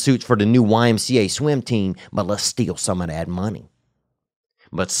swimsuits for the new YMCA swim team, but let's steal some of that money.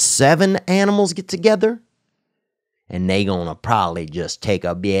 But 7 animals get together, and they gonna probably just take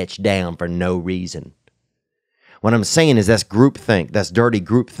a bitch down for no reason. What I'm saying is that's groupthink. That's dirty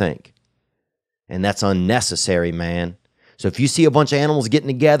groupthink. And that's unnecessary, man. So if you see a bunch of animals getting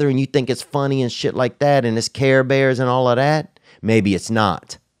together and you think it's funny and shit like that, and it's Care Bears and all of that, maybe it's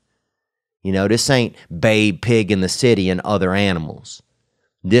not. This ain't Babe Pig in the City and other animals.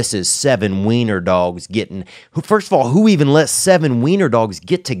 This is 7 wiener dogs getting... First of all, who even let 7 wiener dogs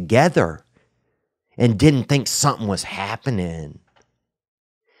get together and didn't think something was happening?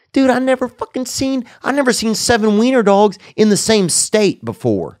 Dude, I never seen 7 wiener dogs in the same state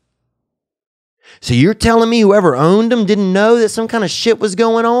before. So you're telling me whoever owned them didn't know that some kind of shit was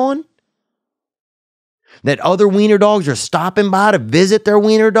going on? That other wiener dogs are stopping by to visit their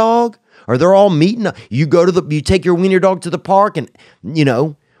wiener dog? Or they're all meeting up. You take your wiener dog to the park and,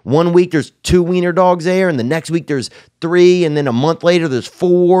 1 week there's 2 wiener dogs there and the next week there's 3 and then a month later there's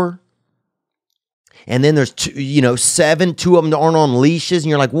 4. And then there's 2, 7, 2 of them aren't on leashes and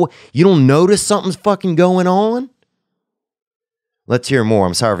you're like, what? You don't notice something's fucking going on? Let's hear more.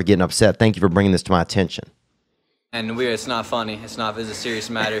 I'm sorry for getting upset. Thank you for bringing this to my attention. And it's not funny. It's a serious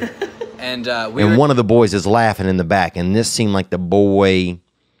matter. And one of the boys is laughing in the back and this seemed like the boy...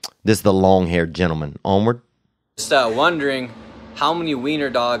 This is the long-haired gentleman. Onward. Just wondering, how many wiener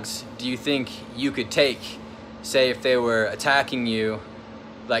dogs do you think you could take? Say if they were attacking you,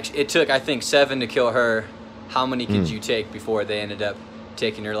 like it took, I think, 7 to kill her. How many could you take before they ended up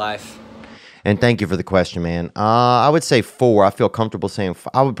taking your life? And thank you for the question, man. I would say 4. I feel comfortable saying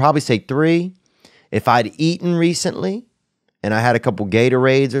 4. I would probably say 3. If I'd eaten recently and I had a couple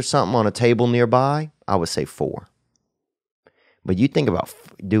Gatorades or something on a table nearby, I would say 4. But you think about,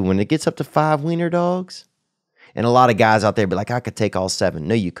 dude, when it gets up to 5 wiener dogs, and a lot of guys out there be like, I could take all 7.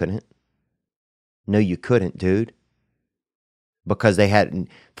 No, you couldn't. No, you couldn't, dude. Because they had,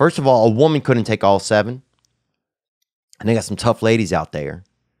 first of all, a woman couldn't take all 7. And they got some tough ladies out there.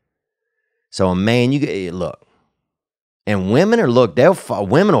 So a man, look. And women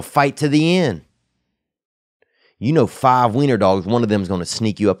women will fight to the end. 5 wiener dogs, one of them is going to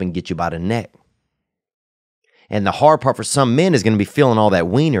sneak you up and get you by the neck. And the hard part for some men is going to be feeling all that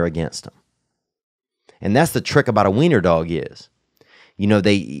wiener against them. And that's the trick about a wiener dog is,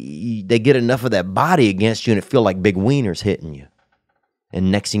 they get enough of that body against you and it feel like big wieners hitting you.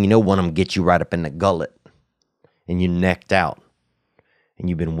 And next thing you know, one of them gets you right up in the gullet and you're necked out and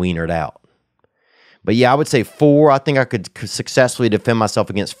you've been wienered out. But yeah, I would say 4. I think I could successfully defend myself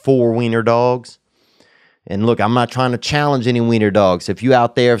against 4 wiener dogs. And look, I'm not trying to challenge any wiener dogs. If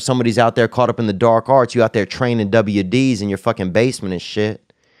somebody's out there caught up in the dark arts, you out there training WDs in your fucking basement and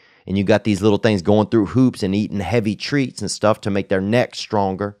shit, and you got these little things going through hoops and eating heavy treats and stuff to make their necks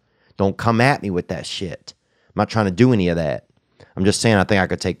stronger, don't come at me with that shit. I'm not trying to do any of that. I'm just saying I think I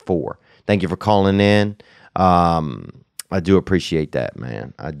could take 4. Thank you for calling in. I do appreciate that,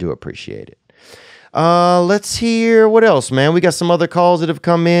 man. I do appreciate it. Let's hear what else, man. We got some other calls that have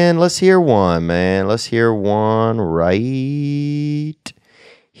come in. Let's hear one, man. Let's hear one right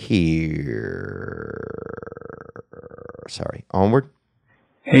here. Sorry. Onward.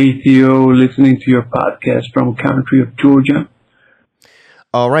 Hey, Theo. Listening to your podcast from country of Georgia.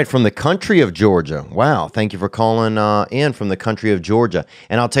 All right. From the country of Georgia. Wow. Thank you for calling in from the country of Georgia.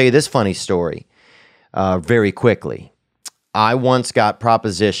 And I'll tell you this funny story very quickly. I once got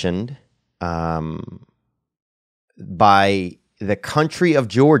propositioned by the country of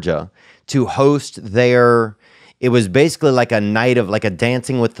Georgia to host it was basically like a night of like a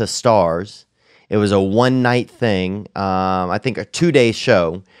Dancing with the Stars. It was a one-night thing, I think a 2-day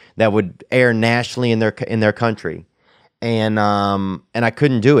show that would air nationally in their country. And I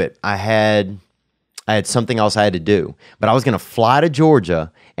couldn't do it. I had something else I had to do. But I was going to fly to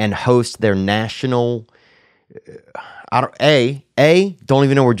Georgia and host their national don't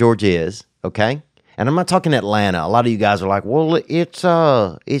even know where Georgia is. Okay, and I'm not talking Atlanta. A lot of you guys are like, well,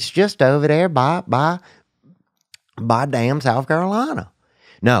 it's just over there by damn South Carolina.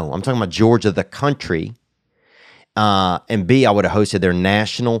 No, I'm talking about Georgia, the country. And B, I would have hosted their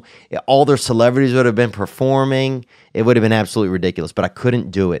national. All their celebrities would have been performing. It would have been absolutely ridiculous, but I couldn't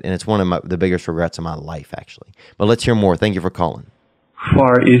do it, and it's one of the biggest regrets of my life, actually. But let's hear more. Thank you for calling.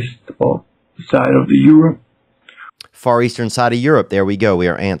 Far east side of the Europe. Far eastern side of Europe. There we go. We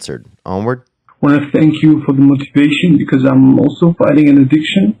are answered. Onward. I want to thank you for the motivation because I'm also fighting an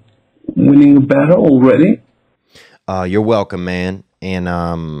addiction, winning a battle already. You're welcome, man. And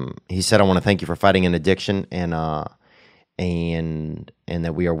he said, I want to thank you for fighting an addiction and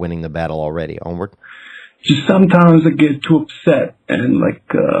that we are winning the battle already. Onward. Just sometimes I get too upset and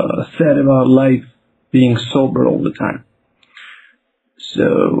sad about life being sober all the time. So,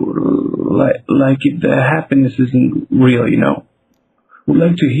 like if the happiness isn't real, Would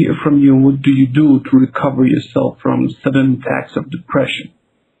like to hear from you. What do you do to recover yourself from sudden attacks of depression?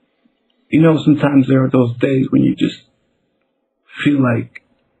 Sometimes there are those days when you just feel like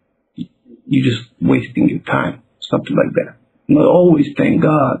you're just wasting your time, something like that. Not always, thank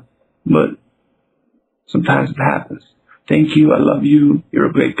God, but sometimes it happens. Thank you. I love you. You're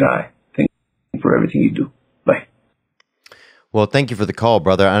a great guy. Thank you for everything you do. Bye. Well, thank you for the call,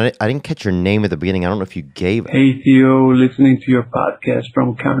 brother. I didn't catch your name at the beginning. I don't know if you gave it. Hey, Theo, listening to your podcast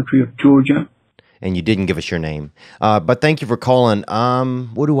from country of Georgia. And you didn't give us your name. But thank you for calling.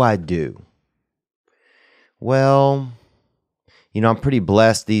 What do I do? Well, I'm pretty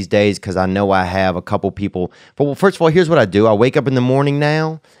blessed these days because I know I have a couple people. Well, first of all, here's what I do. I wake up in the morning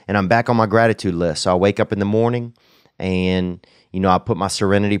now, and I'm back on my gratitude list. So I wake up in the morning, and, I put my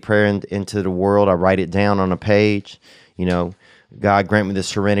serenity prayer into the world. I write it down on a page. God grant me the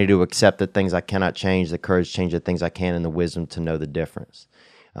serenity to accept the things I cannot change, the courage to change the things I can, and the wisdom to know the difference.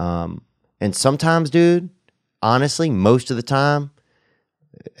 And sometimes, dude, honestly, most of the time,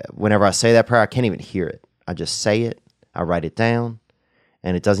 whenever I say that prayer, I can't even hear it. I just say it, I write it down,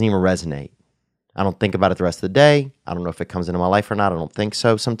 and it doesn't even resonate. I don't think about it the rest of the day. I don't know if it comes into my life or not. I don't think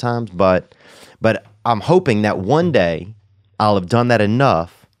so sometimes, but I'm hoping that one day I'll have done that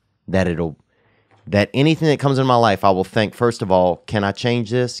enough that anything that comes in my life, I will think, first of all, can I change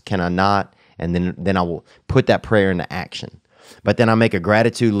this? Can I not? And then I will put that prayer into action. But then I make a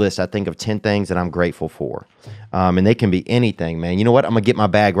gratitude list. I think of 10 things that I'm grateful for. And they can be anything, man. You know what? I'm going to get my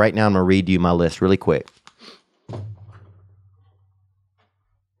bag right now. I'm going to read you my list really quick.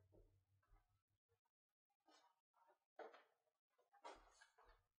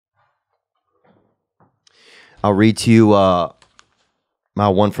 I'll read to you my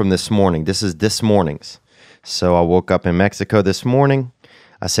one from this morning. This is this morning's. So I woke up in Mexico this morning.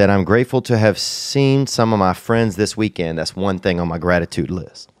 I said, I'm grateful to have seen some of my friends this weekend. That's one thing on my gratitude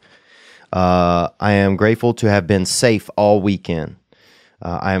list. I am grateful to have been safe all weekend.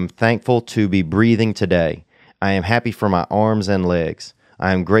 I am thankful to be breathing today. I am happy for my arms and legs.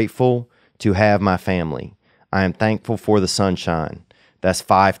 I am grateful to have my family. I am thankful for the sunshine. That's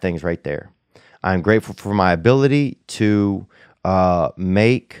 5 things right there. I am grateful for my ability to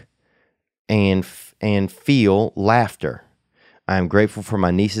make and feel laughter. I am grateful for my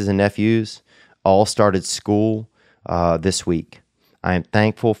nieces and nephews. All started school this week. I am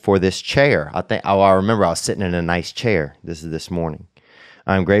thankful for this chair. I remember I was sitting in a nice chair. This is this morning.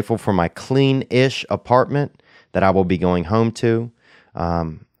 I am grateful for my clean-ish apartment that I will be going home to.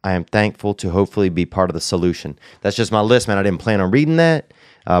 I am thankful to hopefully be part of the solution. That's just my list, man. I didn't plan on reading that.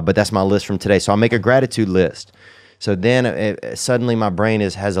 But that's my list from today. So I'll make a gratitude list. So then suddenly my brain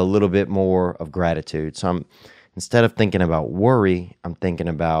has a little bit more of gratitude. So instead of thinking about worry, I'm thinking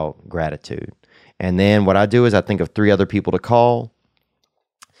about gratitude. And then what I do is I think of 3 other people to call.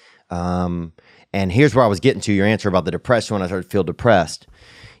 And here's where I was getting to your answer about the depression when I started to feel depressed.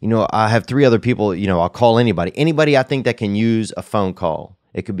 You know, I have 3 other people, you know, I'll call anybody. Anybody I think that can use a phone call.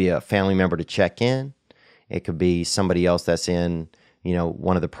 It could be a family member to check in. It could be somebody else that's in, you know,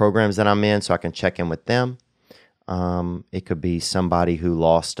 one of the programs that I'm in, so I can check in with them. It could be somebody who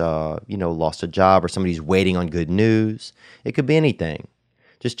lost a job, or somebody's waiting on good news. It could be anything.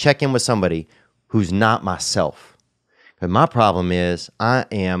 Just check in with somebody who's not myself. But my problem is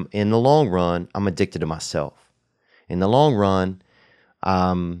in the long run, I'm addicted to myself. In the long run,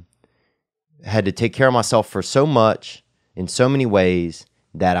 had to take care of myself for so much in so many ways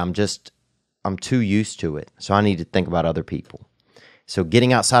that I'm too used to it. So I need to think about other people. So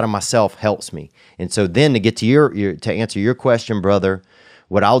getting outside of myself helps me. And so then to get to to answer your question, brother,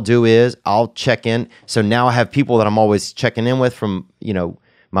 what I'll do is I'll check in. So now I have people that I'm always checking in with from, you know,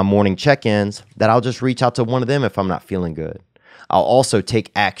 my morning check-ins, that I'll just reach out to one of them if I'm not feeling good. I'll also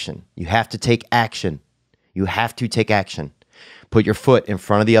take action. You have to take action. You have to take action. Put your foot in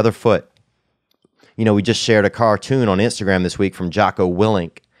front of the other foot. You know, we just shared a cartoon on Instagram this week from Jocko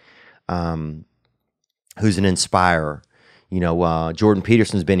Willink, who's an inspirer. You know, Jordan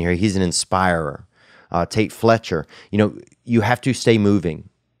Peterson's been here. He's an inspirer. Tate Fletcher. You know, you have to stay moving,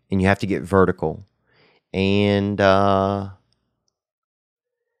 and you have to get vertical. And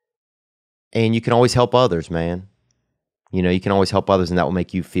you can always help others, man. You know, you can always help others, and that will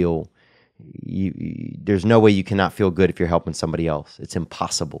make you feel, there's no way you cannot feel good if you're helping somebody else. It's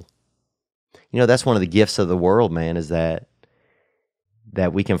impossible. You know, that's one of the gifts of the world, man, is that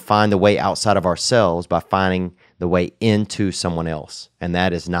we can find the way outside of ourselves by finding the way into someone else. And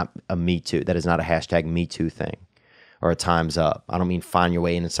that is not a Me Too. That is not a hashtag Me Too thing or a time's up. I don't mean find your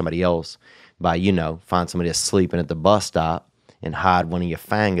way into somebody else by, you know, find somebody that's sleeping at the bus stop and hide one of your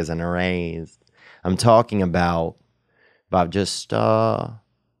fingers in a raise. I'm talking about just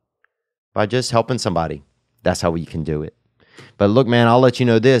helping somebody. That's how we can do it. But look, man, I'll let you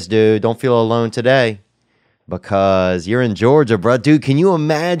know this, dude. Don't feel alone today. Because you're in Georgia, bro. Dude, can you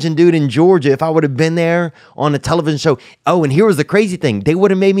imagine, dude, in Georgia, if I would have been there on a television show? Oh, and here was the crazy thing. They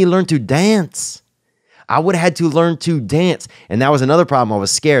would have made me learn to dance. I would have had to learn to dance. And that was another problem. I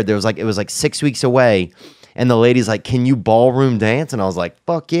was scared. It was like 6 weeks away. And the lady's like, can you ballroom dance? And I was like,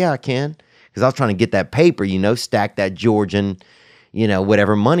 fuck yeah, I can. Because I was trying to get that paper, you know, stack that Georgian, you know,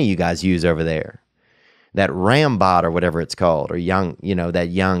 whatever money you guys use over there. That Rambot or whatever it's called. Or that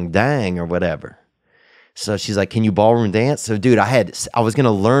Young Dang or whatever. So she's like, can you ballroom dance? So, dude, I was going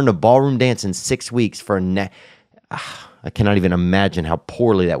to learn to ballroom dance in 6 weeks for I cannot even imagine how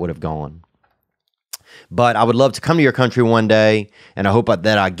poorly that would have gone. But I would love to come to your country one day, and I hope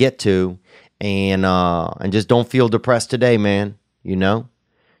that I get to, and just don't feel depressed today, man. You know?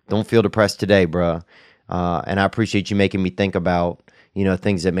 Don't feel depressed today, bro. And I appreciate you making me think about, you know,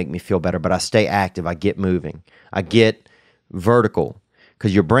 things that make me feel better. But I stay active. I get moving. I get vertical.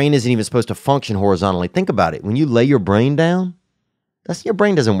 Because your brain isn't even supposed to function horizontally. Think about it. When you lay your brain down, your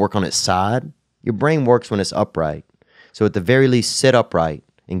brain doesn't work on its side. Your brain works when it's upright. So at the very least, sit upright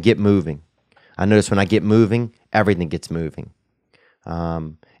and get moving. I notice when I get moving, everything gets moving.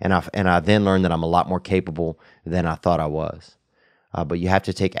 And I then learned that I'm a lot more capable than I thought I was. But you have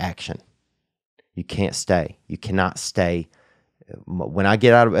to take action. You can't stay. You cannot stay When I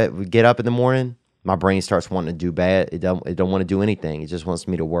get up in the morning, my brain starts wanting to do bad. It don't want to do anything. It just wants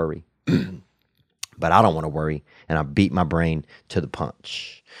me to worry. But I don't want to worry, and I beat my brain to the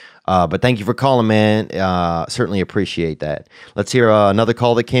punch. But thank you for calling, man. Certainly appreciate that. Let's hear another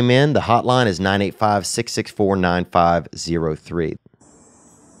call that came in. The hotline is 985-664-9503.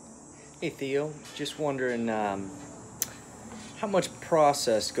 Hey, Theo. Just wondering how much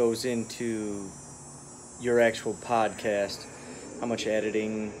process goes into your actual podcast? How much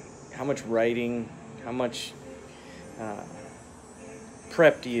editing? How much writing? How much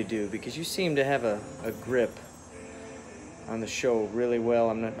prep do you do? Because you seem to have a grip on the show really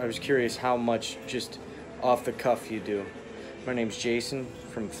well. I was curious how much just off the cuff you do. My name's Jason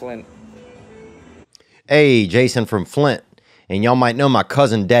from Flint. Hey, Jason from Flint. And y'all might know my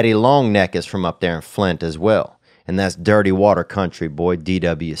cousin Daddy Longneck is from up there in Flint as well. And that's Dirty Water Country, boy,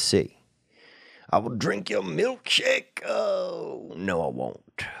 DWC. I will drink your milkshake. Oh, no, I won't.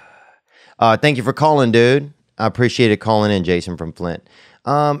 Thank you for calling, dude. I appreciate it calling in, Jason from Flint.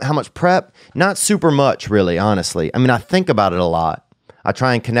 How much prep? Not super much, really, honestly. I mean, I think about it a lot. I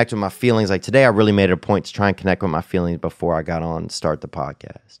try and connect with my feelings. Like today, I really made it a point to try and connect with my feelings before I got on and start the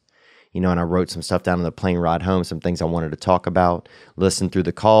podcast. You know, and I wrote some stuff down on the plane ride home, some things I wanted to talk about, listen through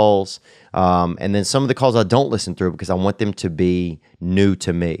the calls, and then some of the calls I don't listen through because I want them to be new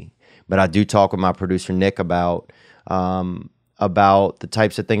to me. But I do talk with my producer, Nick, about the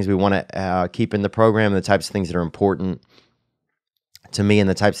types of things we want to keep in the program, the types of things that are important to me, and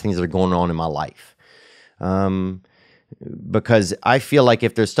the types of things that are going on in my life. Because I feel like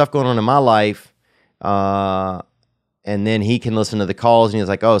if there's stuff going on in my life, and then he can listen to the calls and he's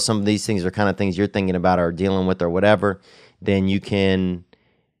like, oh, some of these things are kind of things you're thinking about or dealing with or whatever, then you can,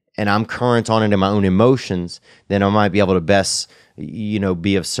 and I'm current on it in my own emotions, then I might be able to best,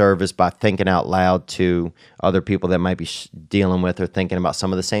 be of service by thinking out loud to other people that might be dealing with or thinking about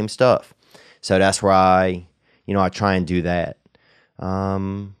some of the same stuff. So that's where I try and do that.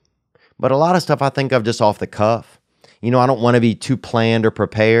 But a lot of stuff I think of just off the cuff. I don't want to be too planned or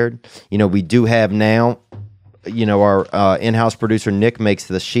prepared. We do have now, our in-house producer, Nick, makes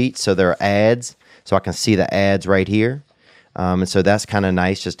the sheets, so there are ads, so I can see the ads right here. And so that's kind of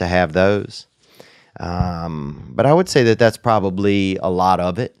nice just to have those. But I would say that that's probably a lot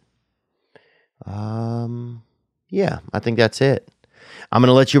of it. Yeah, I think that's it. I'm going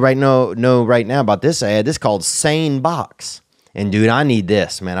to let you know right now about this ad. This is called SaneBox. And dude, I need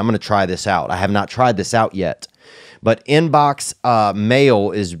this, man. I'm going to try this out. I have not tried this out yet. But inbox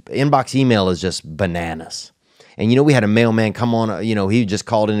email is just bananas. And we had a mailman come on, he just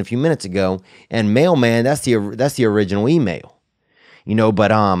called in a few minutes ago, and mailman, that's the original email.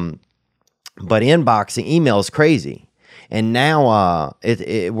 But inboxing email is crazy. And now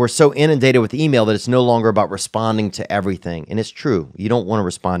we're so inundated with email that it's no longer about responding to everything. And it's true. You don't want to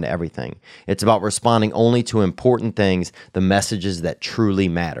respond to everything. It's about responding only to important things, the messages that truly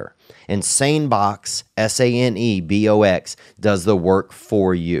matter. And SaneBox, SaneBox, does the work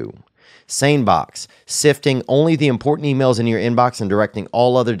for you. SaneBox, sifting only the important emails in your inbox and directing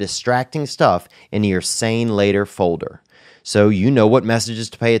all other distracting stuff into your Sane Later folder. So you know what messages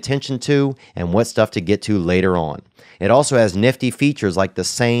to pay attention to and what stuff to get to later on. It also has nifty features like the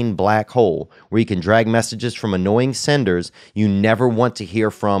Sane Black Hole, where you can drag messages from annoying senders you never want to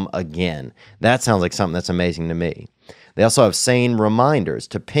hear from again. That sounds like something that's amazing to me. They also have Sane Reminders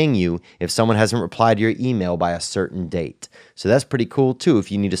to ping you if someone hasn't replied to your email by a certain date. So that's pretty cool too if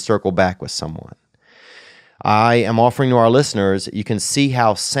you need to circle back with someone. I am offering to our listeners, you can see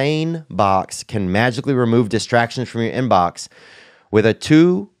how SaneBox can magically remove distractions from your inbox with a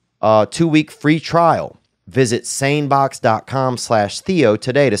two-week free trial. Visit sanebox.com/Theo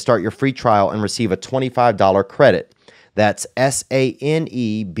today to start your free trial and receive a $25 credit. That's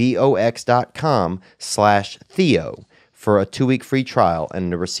SaneBox.com/Theo for a 2-week free trial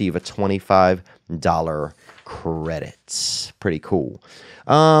and to receive a $25 credit. Pretty cool.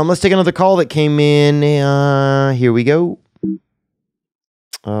 Let's take another call that came in. Here we go.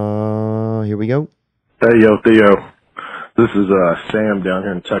 Here we go. Hey, yo, Theo. This is Sam down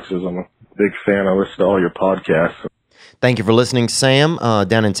here in Texas. I'm a big fan. I listen to all your podcasts. Thank you for listening, Sam,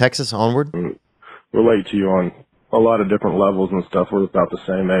 down in Texas. Onward. Relate to you on a lot of different levels and stuff. We're about the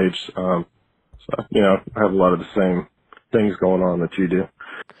same age. So, I have a lot of the same things going on that you do.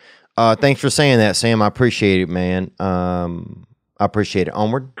 Thanks for saying that, Sam. I appreciate it, man. I appreciate it.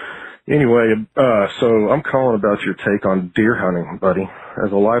 Onward. Anyway, so I'm calling about your take on deer hunting, buddy.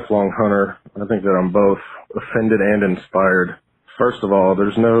 As a lifelong hunter, I think that I'm both offended and inspired. First of all,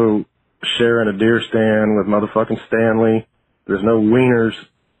 there's no sharing a deer stand with motherfucking Stanley. There's no wieners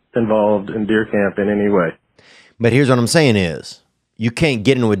involved in deer camp in any way. But here's what I'm saying is, You can't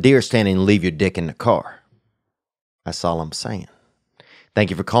get into a deer stand and leave your dick in the car. That's all I'm saying.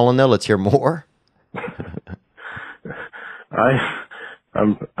 Thank you for calling, though. Let's hear more.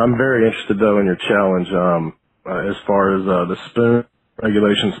 I'm very interested though in your challenge as far as the spoon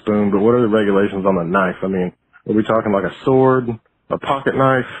spoon. But what are the regulations on the knife? I mean, are we talking like a sword, a pocket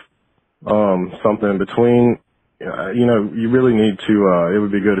knife, something in between? You know, you really need to. It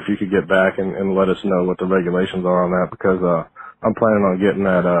would be good if you could get back and let us know what the regulations are on that, because I'm planning on getting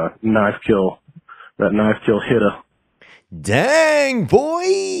that knife kill hitter. Dang,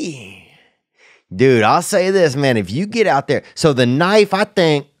 boy. Dude, I'll say this, man. If you get out there, so the knife, I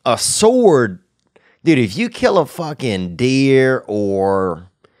think a sword, dude, if you kill a fucking deer or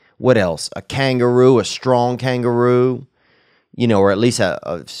what else? A kangaroo, a strong kangaroo, you know, or at least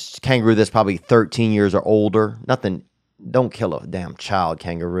a kangaroo that's probably 13 years or older. Nothing, don't kill a damn child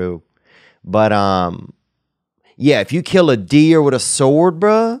kangaroo. But, yeah, if you kill a deer with a sword,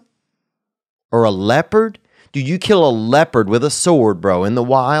 bruh, or a leopard, dude, you kill a leopard with a sword, bro, in the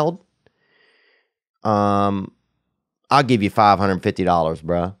wild, I'll give you $550,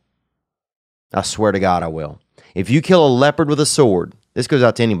 bro. I swear to God I will. If you kill a leopard with a sword, this goes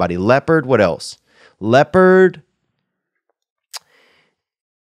out to anybody. Leopard, what else? Leopard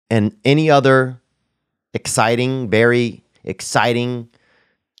and any other exciting, very exciting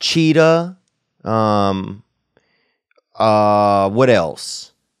cheetah. What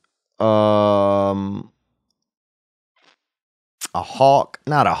else? A hawk,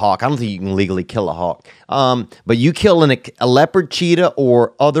 not a hawk. I don't think you can legally kill a hawk. But you kill a leopard, cheetah,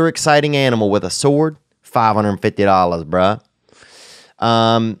 or other exciting animal with a sword, $550,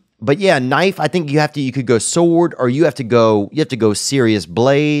 bruh. But yeah, knife, I think you could go sword, or you have to go serious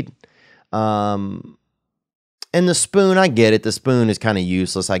blade. And the spoon, I get it. The spoon is kind of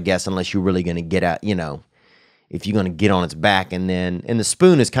useless, I guess, unless you're really going to get at, you know, if you're going to get on its back. And the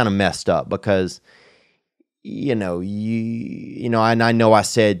spoon is kind of messed up because, you know, and I know I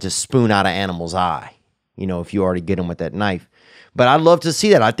said to spoon out an animal's eye, you know, if you already get them with that knife. But I'd love to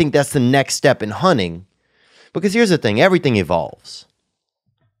see that. I think that's the next step in hunting, because here's the thing, everything evolves.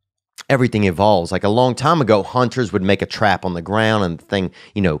 Everything evolves. Like a long time ago, hunters would make a trap on the ground, and the thing,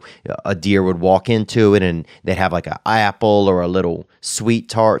 you know, a deer would walk into it, and they'd have like an apple or a little sweet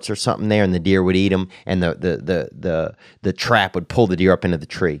tarts or something there, and the deer would eat them, and the trap would pull the deer up into the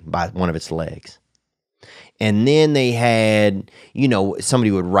tree by one of its legs. And then they had, you know, somebody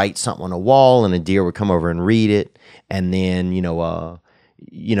would write something on a wall, and a deer would come over and read it. And then, a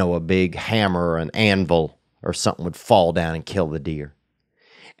big hammer or an anvil or something would fall down and kill the deer.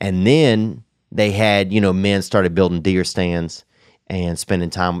 And then they had, men started building deer stands and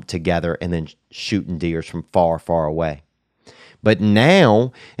spending time together and then shooting deers from far, far away. But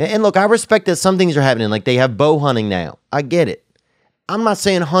now, and look, I respect that some things are happening. Like they have bow hunting now. I get it. I'm not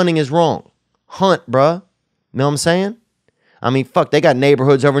saying hunting is wrong. Hunt, bruh. You know what I'm saying? I mean, fuck, they got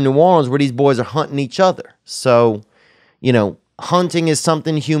neighborhoods over in New Orleans where these boys are hunting each other. So, hunting is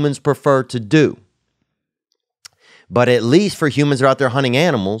something humans prefer to do. But at least for humans that are out there hunting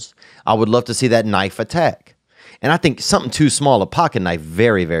animals, I would love to see that knife attack. And I think something too small, a pocket knife,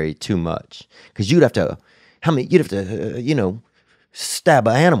 very, very too much. Because you'd have to, stab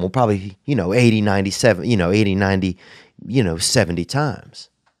an animal probably, 80, 90, 70 times.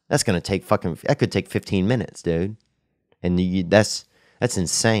 That's going to take that could take 15 minutes, dude. And that's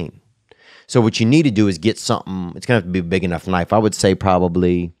insane. So what you need to do is get something, it's going to have to be a big enough knife. I would say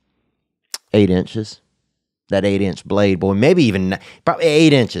probably 8 inches. That 8-inch blade, boy, maybe even, probably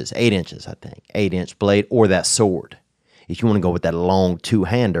 8 inches, I think. 8-inch blade or that sword. If you want to go with that long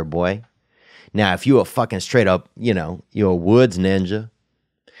two-hander, boy. Now, if you a fucking straight up, you're a woods ninja,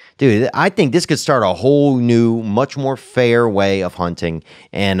 dude, I think this could start a whole new, much more fair way of hunting.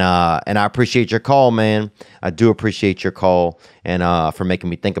 And I appreciate your call, man. I do appreciate your call and for making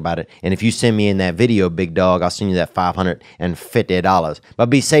me think about it. And if you send me in that video, big dog, I'll send you that $550. But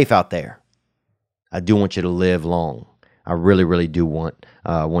be safe out there. I do want you to live long. I really, really do want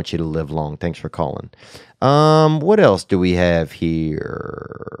you to live long. Thanks for calling. What else do we have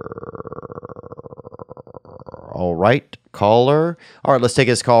here? All right, caller. All right, let's take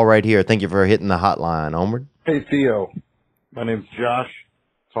this call right here. Thank you for hitting the hotline. Onward. Hey, Theo. My name's Josh.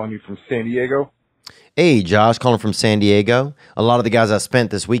 Calling you from San Diego. Hey, Josh, calling from San Diego. A lot of the guys I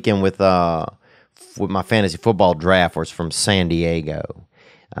spent this weekend with my fantasy football draft was from San Diego.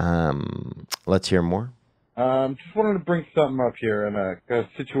 Let's hear more. Just wanted to bring something up here, and got a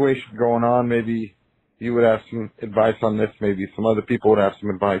situation going on. Maybe you would have some advice on this. Maybe some other people would have some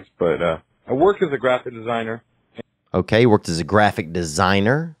advice. But I work as a graphic designer. Okay, worked as a graphic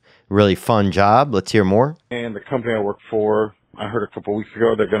designer. Really fun job. Let's hear more. And the company I work for, I heard a couple weeks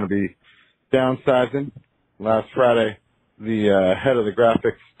ago they're going to be downsizing. Last Friday, the head of the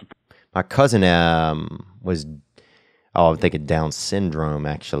graphics. My cousin was, I'm thinking Down syndrome,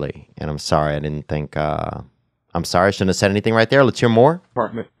 actually. And I'm sorry, I didn't think, I'm sorry, I shouldn't have said anything right there. Let's hear more.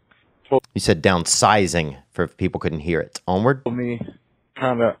 Department You said downsizing, for if people couldn't hear it. Onward? told me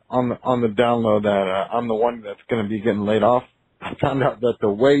kind of on the down low that I'm the one that's going to be getting laid off. I found out that the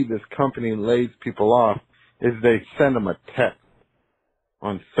way this company lays people off is they send them a text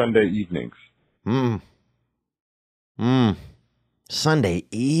on Sunday evenings. Sunday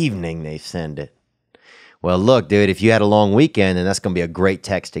evening they send it. Well, look, dude, if you had a long weekend, then that's going to be a great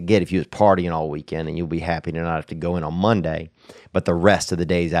text to get if you was partying all weekend, and you'll be happy to not have to go in on Monday. But the rest of the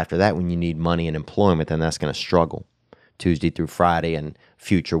days after that, when you need money and employment, then that's going to struggle. Tuesday through Friday and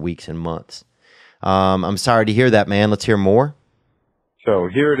future weeks and months. I'm sorry to hear that, man. Let's hear more. So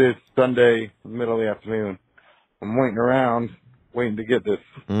here it is, Sunday, middle of the afternoon. I'm waiting around, waiting to get this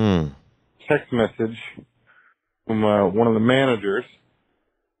text message from one of the managers.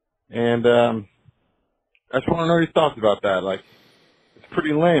 And I just want to know your thoughts about that. Like, it's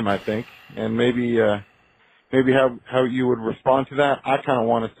pretty lame, I think. And maybe how you would respond to that. I kind of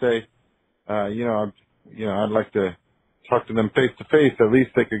want to say, I'd like to talk to them face to face. At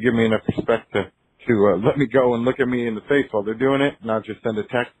least they could give me enough respect to let me go and look at me in the face while they're doing it, not just send a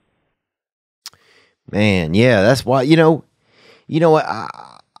text. Man, yeah, that's why, you know what?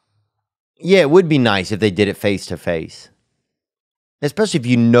 Yeah, it would be nice if they did it face to face, especially if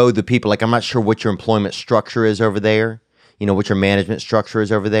you know the people. Like, I'm not sure what your employment structure is over there, what your management structure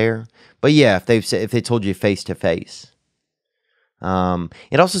is over there. But yeah, if they told you face to face,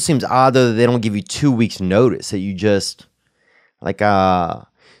 it also seems odd though that they don't give you 2 weeks notice, that you just like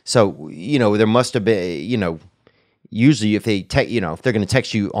So, there must have been, usually if they if they're going to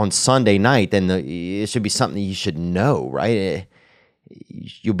text you on Sunday night, then it should be something you should know, right?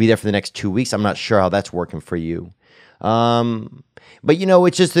 You'll be there for the next 2 weeks. I'm not sure how that's working for you. But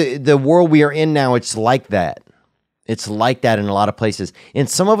it's just the world we are in now. It's like that. It's like that in a lot of places. And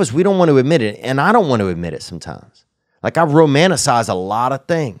some of us, we don't want to admit it. And I don't want to admit it sometimes. Like, I romanticize a lot of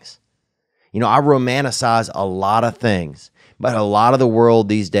things. I romanticize a lot of things. But a lot of the world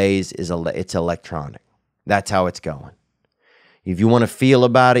these days it's electronic. That's how it's going. If you want to feel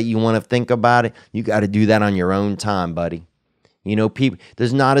about it, you want to think about it, you got to do that on your own time, buddy. People,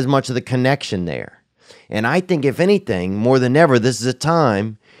 there's not as much of the connection there. And I think, if anything, more than ever, this is a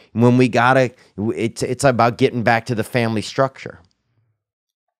time when it's about getting back to the family structure.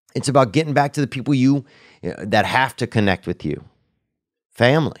 It's about getting back to the people that have to connect with you.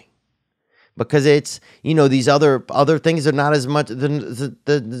 Family. Because it's, these other things are not as much,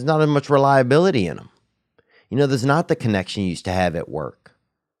 there's not as much reliability in them. There's not the connection you used to have at work.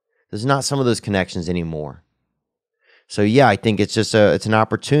 There's not some of those connections anymore. So yeah, I think it's just it's an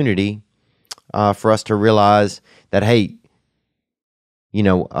opportunity for us to realize that, hey,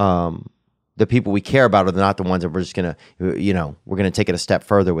 the people we care about are not the ones that we're just going to, we're going to take it a step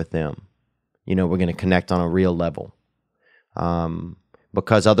further with them. We're going to connect on a real level.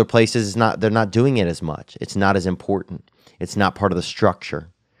 Because other places they're not doing it as much. It's not as important. It's not part of the structure.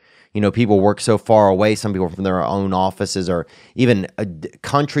 People work so far away. Some people from their own offices or even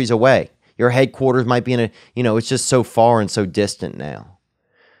countries away. Your headquarters might be in it's just so far and so distant now.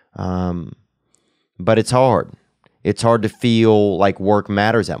 But it's hard. It's hard to feel like work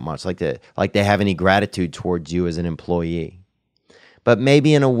matters that much, like they have any gratitude towards you as an employee. But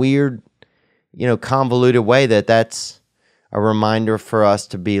maybe in a weird, convoluted way that's a reminder for us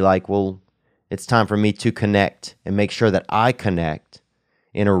to be like, well, it's time for me to connect and make sure that I connect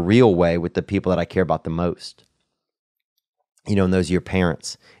in a real way with the people that I care about the most. And those are your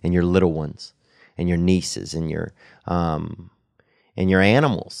parents and your little ones and your nieces and your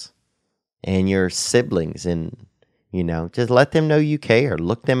animals and your siblings, and just let them know you care.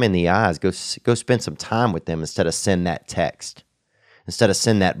 Look them in the eyes. Go spend some time with them instead of send that text. Instead of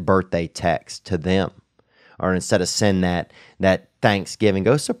send that birthday text to them. Or instead of send that Thanksgiving,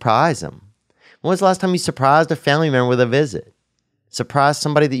 go surprise them. When was the last time you surprised a family member with a visit? Surprise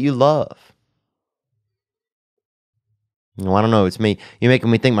somebody that you love. I don't know. It's me. You're making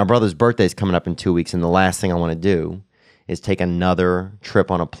me think my brother's birthday is coming up in 2 weeks, and the last thing I want to do is take another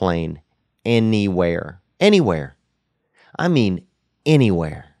trip on a plane anywhere. Anywhere. I mean,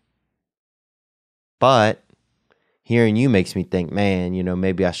 anywhere. But hearing you makes me think, man,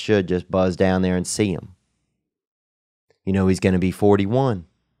 maybe I should just buzz down there and see him. He's going to be 41.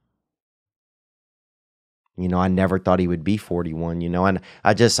 I never thought he would be 41, and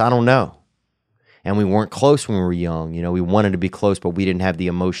I don't know. And we weren't close when we were young. We wanted to be close, but we didn't have the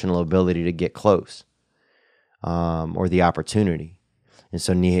emotional ability to get close. or the opportunity. And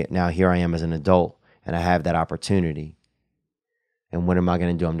so now here I am as an adult, and I have that opportunity. And what am I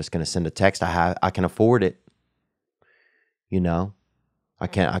going to do? I'm just going to send a text. I can afford it. You know, I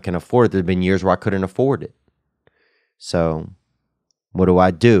can afford it. There's been years where I couldn't afford it. So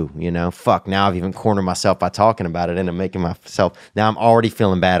what do? You know, fuck, now I've even cornered myself by talking about it and I'm making myself, now I'm already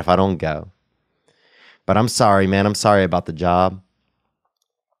feeling bad if I don't go. But I'm sorry, man. I'm sorry about the job.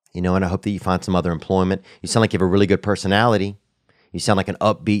 You know, and I hope that you find some other employment. You sound like you have a really good personality. You sound like an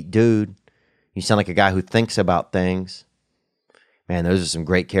upbeat dude. You sound like a guy who thinks about things. Man, those are some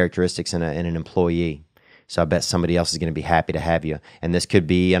great characteristics in an employee. So I bet somebody else is going to be happy to have you. And this could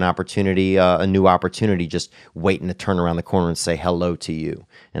be an opportunity, a new opportunity, just waiting to turn around the corner and say hello to you.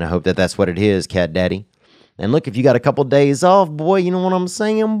 And I hope that that's what it is, Cat Daddy. And look, if you got a couple days off, boy, you know what I'm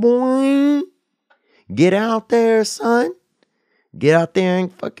saying, boy? Get out there, son. Get out there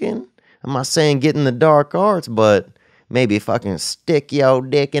and fucking, I'm not saying get in the dark arts, but maybe fucking stick your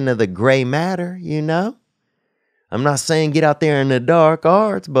dick into the gray matter, you know? I'm not saying get out there in the dark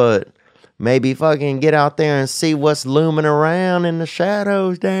arts, but maybe fucking get out there and see what's looming around in the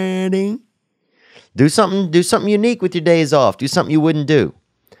shadows, daddy. Do something unique with your days off. Do something you wouldn't do.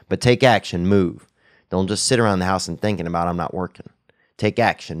 But take action, move. Don't just sit around the house and thinking about I'm not working. Take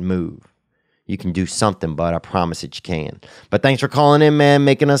action, move. You can do something, bud. I promise that you can. But thanks for calling in, man,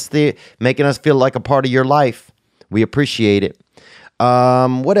 making us feel like a part of your life. We appreciate it.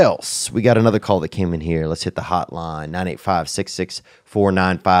 What else? We got another call that came in here. Let's hit the hotline,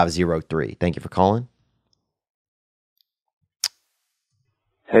 985-664-9503. Thank you for calling.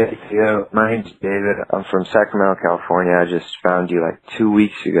 Hey, Theo. My name's David. I'm from Sacramento, California. I just found you like 2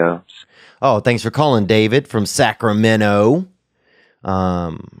 weeks ago. Oh, thanks for calling, David from Sacramento.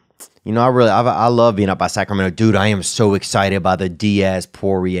 You know, I love being up by Sacramento. Dude, I am so excited by the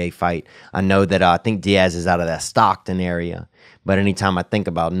Diaz-Poirier fight. I know that I think Diaz is out of that Stockton area. But anytime I think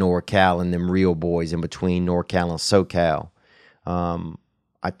about NorCal and them real boys in between NorCal and SoCal,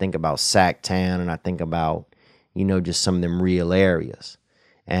 I think about Sacktown and I think about, you know, just some of them real areas.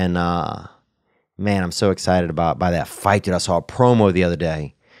 And, man, I'm so excited by that fight, dude. I saw a promo the other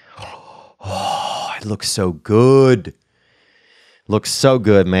day. Oh, it looks so good. Looks so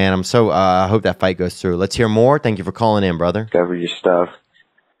good, man. I hope that fight goes through. Let's hear more. Thank you for calling in, brother. Discover your stuff.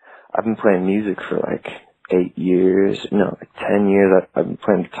 I've been playing music for like 8 years, no, like 10 years. I've been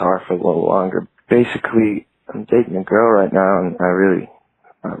playing guitar for a little longer. Basically, I'm dating a girl right now, and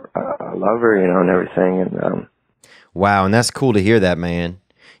I love her, you know, and everything. And wow, and that's cool to hear that, man.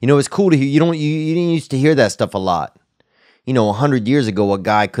 You know, it's cool to hear. You didn't used to hear that stuff a lot. You know, 100 years ago, a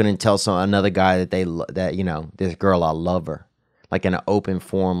guy couldn't tell another guy that you know, this girl, I love her, like in an open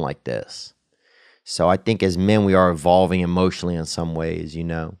forum like this. So I think as men, we are evolving emotionally in some ways, you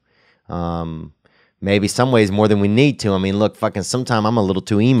know. Maybe some ways more than we need to. I mean, look, fucking sometime I'm a little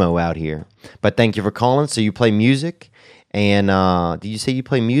too emo out here. But thank you for calling. So you play music, and did you say you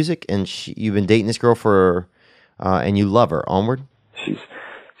play music? And you've been dating this girl for, and you love her. Onward. She's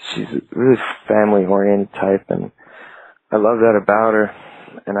a really family-oriented type, and I love that about her.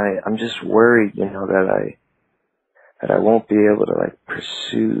 And I'm just worried, you know, that I won't be able to like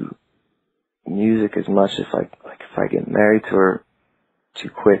pursue music as much if I get married to her too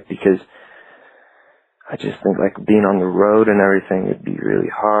quick, because I just think like being on the road and everything would be really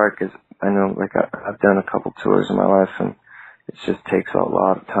hard, because I know like I've done a couple tours in my life and it just takes a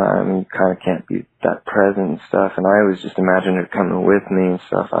lot of time and you kind of can't be that present and stuff, and I always just imagine her coming with me and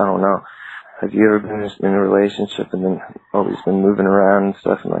stuff. I don't know. Have you ever been in a relationship and then always been moving around and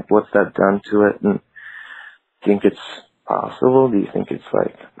stuff, and like what's that done to it? And do you think it's possible? Do you think it's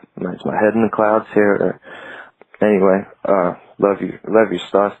like, is my head in the clouds here? Or, anyway, love your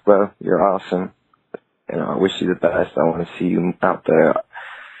stuff, bro. You're awesome. You know, I wish you the best. I want to see you out there.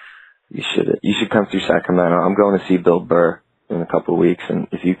 You should come through Sacramento. I'm going to see Bill Burr in a couple of weeks, and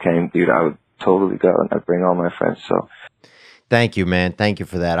if you came, dude, I would totally go, and I'd bring all my friends. So, thank you, man. Thank you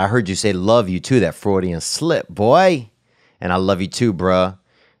for that. I heard you say love you too. That Freudian slip, boy. And I love you too, bruh.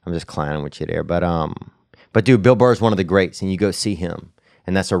 I'm just clowning with you there, but dude, Bill Burr is one of the greats, and you go see him,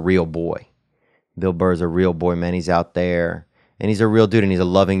 and that's a real boy. Bill Burr's a real boy, man. He's out there, and he's a real dude, and he's a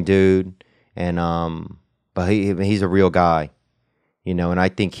loving dude, and but he's a real guy, you know. And I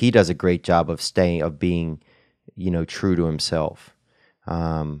think he does a great job of being, you know, true to himself.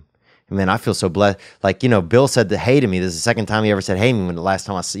 Man, I feel so blessed. Like, you know, Bill said hey to me. This is the second time he ever said hey to me. When the last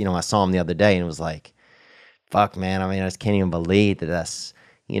time I saw him the other day, and it was like, fuck, man. I mean, I just can't even believe that that's,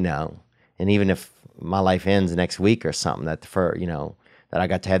 you know. And even if my life ends next week or something, that I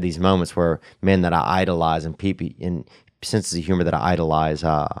got to have these moments where men that I idolize and people and senses of humor that I idolize,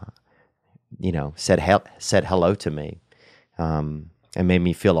 said hello to me, and made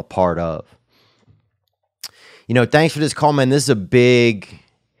me feel a part of. Thanks for this call, man. This is a big,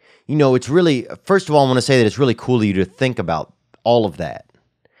 it's really, first of all, I want to say that it's really cool of you to think about all of that.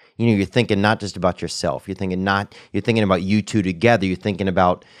 You're thinking not just about yourself. You're thinking about you two together. You're thinking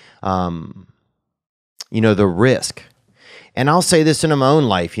about, the risk. And I'll say this in my own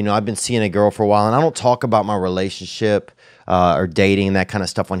life. I've been seeing a girl for a while, and I don't talk about my relationship or dating and that kind of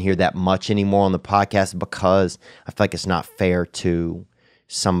stuff on here that much anymore on the podcast, because I feel like it's not fair to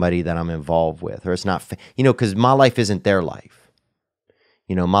somebody that I'm involved with, or it's not, because my life isn't their life.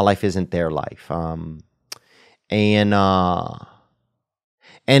 My life isn't their life.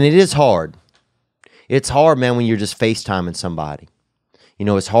 And it is hard. It's hard, man, when you're just FaceTiming somebody.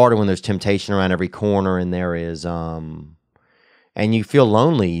 It's harder when there's temptation around every corner, and there is, and you feel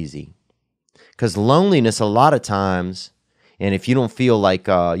lonely easy. Because loneliness a lot of times, and if you don't feel like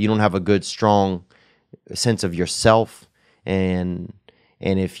you don't have a good, strong sense of yourself, and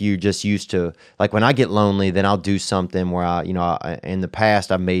if you're just used to, like when I get lonely, then I'll do something where in the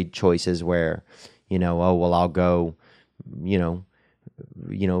past I've made choices where, I'll go,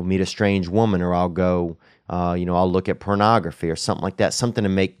 meet a strange woman, or I'll go, I'll look at pornography or something like that, something to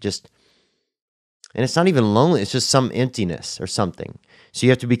make just, and it's not even lonely, it's just some emptiness or something. So you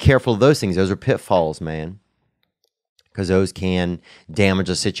have to be careful of those things. Those are pitfalls, man, because those can damage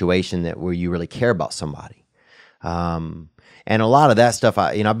a situation where you really care about somebody. And a lot of that stuff,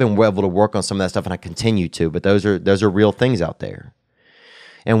 I've been able to work on some of that stuff, and I continue to. But those are real things out there.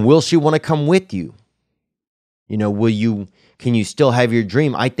 And will she want to come with you? Can you still have your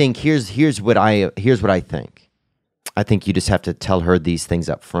dream? I think here's what I think. I think you just have to tell her these things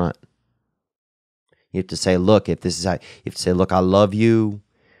up front. You have to say, look, look, I love you.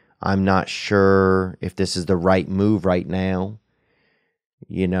 I'm not sure if this is the right move right now,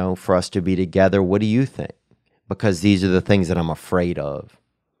 for us to be together. What do you think? Because these are the things that I'm afraid of.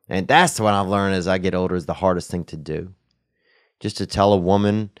 And that's what I've learned as I get older is the hardest thing to do. Just to tell a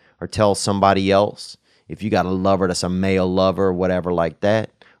woman or tell somebody else, if you got a lover that's a male lover or whatever like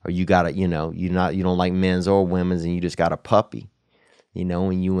that, or you got you don't like men's or women's, and you just got a puppy,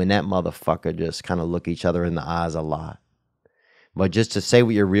 and you and that motherfucker just kind of look each other in the eyes a lot. But just to say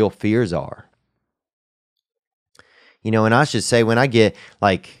what your real fears are. And I should say, when I get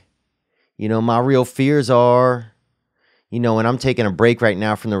my real fears are, and I'm taking a break right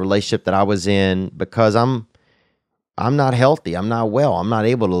now from the relationship that I was in because I'm not healthy. I'm not well.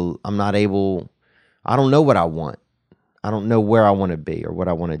 I don't know what I want. I don't know where I want to be or what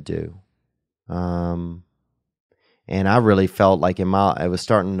I want to do. And I really felt like it was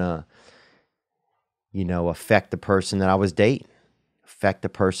starting to, affect the person that I was dating, affect the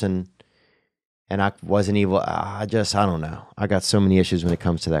person. And I wasn't even, I don't know. I got so many issues when it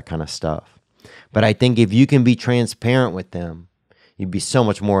comes to that kind of stuff. But I think if you can be transparent with them, you'd be so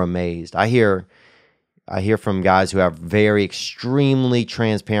much more amazed. I hear from guys who have very extremely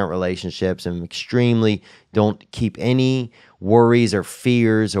transparent relationships and extremely don't keep any worries or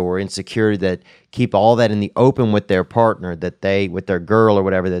fears or insecurity, that keep all that in the open with their partner, with their girl or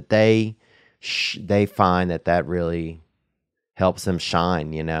whatever, that they find that really helps them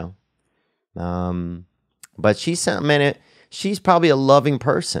shine, But she's probably a loving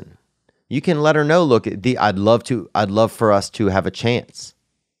person. You can let her know, look, I'd love for us to have a chance.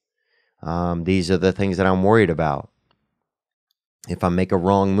 These are the things that I'm worried about. If I make a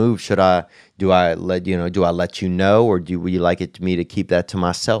wrong move, do I let you know, or would you like me to keep that to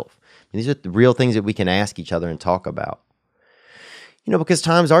myself? These are the real things that we can ask each other and talk about. Because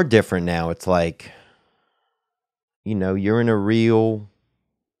times are different now. It's like, you're in a real,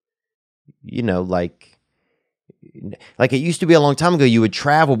 like it used to be a long time ago, you would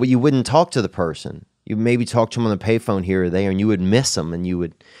travel, but you wouldn't talk to the person. You maybe talk to them on the payphone here or there, and you would miss them,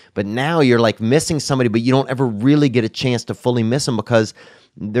 but now you're like missing somebody, but you don't ever really get a chance to fully miss them because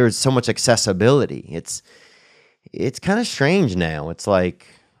there's so much accessibility. It's kind of strange now. It's like,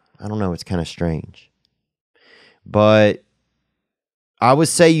 I don't know, it's kind of strange. But I would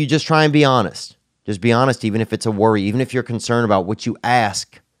say you just try and be honest. Just be honest, even if it's a worry, even if you're concerned about what you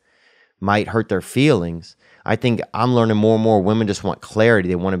ask might hurt their feelings. I think I'm learning more and more women just want clarity.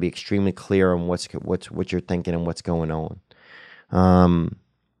 They want to be extremely clear on what you're thinking and what's going on.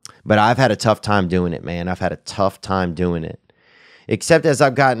 But I've had a tough time doing it, man. I've had a tough time doing it. Except as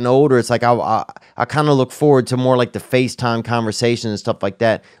I've gotten older, it's like I kind of look forward to more like the FaceTime conversation and stuff like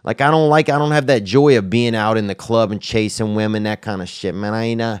that. Like I don't have that joy of being out in the club and chasing women, that kind of shit, man.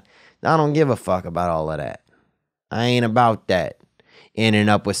 I don't give a fuck about all of that. I ain't about that. Ending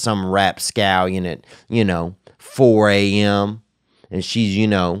up with some rap scallion at, 4 a.m. and she's,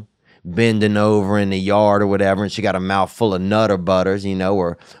 bending over in the yard or whatever, and she got a mouth full of Nutter Butters, you know,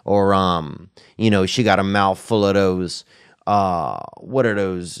 or you know, she got a mouth full of those, what are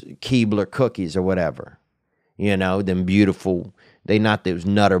those, Keebler cookies or whatever, you know, them beautiful, they not those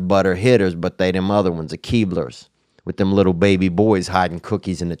Nutter Butter hitters, but they them other ones, the Keeblers, with them little baby boys hiding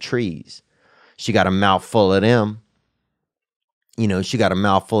cookies in the trees. She got a mouth full of them. You know, she got a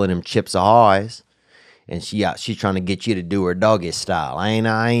mouthful of them Chips Ahoy's, and she's trying to get you to do her doggy style. I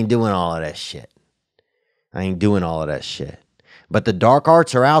ain't doing all of that shit. I ain't doing all of that shit. But the dark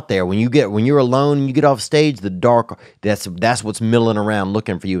arts are out there. When you're alone and you get off stage, that's what's milling around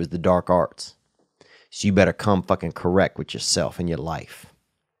looking for you, is the dark arts. So you better come fucking correct with yourself and your life.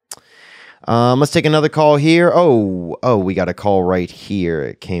 Let's take another call here. Oh, we got a call right here.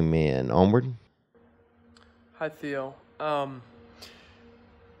 It came in. Onward. Hi, Theo.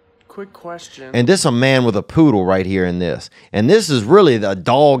 Quick question. And this a man with a poodle right here in this. And this is really the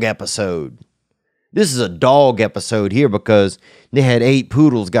dog episode. This is a dog episode here because they had 8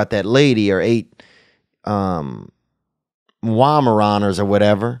 poodles got that lady, or 8 Weimaraners or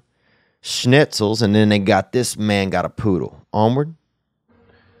whatever, schnitzels, and then they got this man got a poodle. Onward.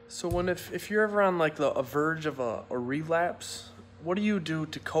 So if you're ever on like a verge of a relapse, what do you do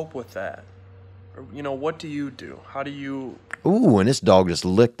to cope with that? Or, you know, what do you do? How do you... Ooh, and this dog just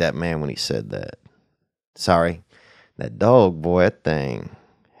licked that man when he said that. Sorry. That dog, boy, that thing,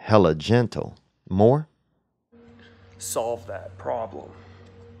 hella gentle. More? Solve that problem.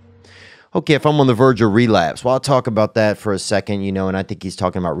 Okay, if I'm on the verge of relapse, well, I'll talk about that for a second, you know, and I think he's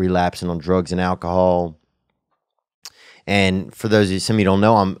talking about relapsing on drugs and alcohol. And for those of you, some of you don't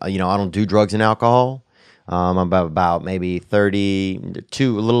know, I don't do drugs and alcohol. I'm about maybe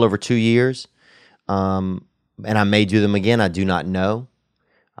 32, a little over 2 years. And I may do them again. I do not know.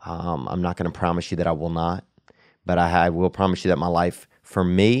 I'm not going to promise you that I will not, but I will promise you that my life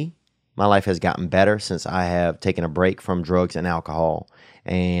has gotten better since I have taken a break from drugs and alcohol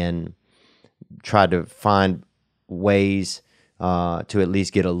and tried to find ways to at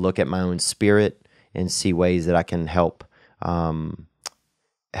least get a look at my own spirit and see ways that I can help work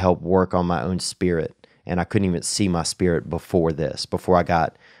on my own spirit. And I couldn't even see my spirit before this, before I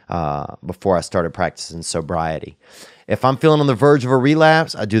started practicing sobriety. If I'm feeling on the verge of a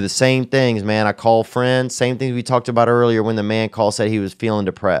relapse, I do the same things, man. I call friends, same things we talked about earlier when the man called, said he was feeling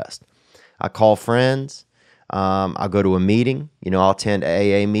depressed. I call friends. I'll go to a meeting. You know, I'll attend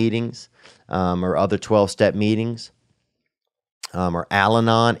AA meetings or other 12-step meetings or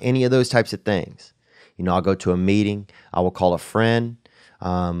Al-Anon, any of those types of things. You know, I'll go to a meeting. I will call a friend.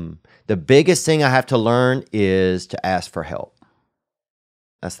 The biggest thing I have to learn is to ask for help.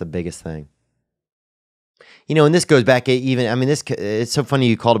 That's the biggest thing. You know, and this goes back it's so funny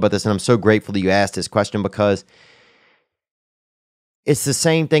you called about this, and I'm so grateful that you asked this question, because it's the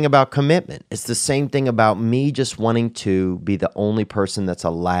same thing about commitment. It's the same thing about me just wanting to be the only person that's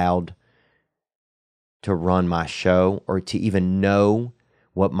allowed to run my show or to even know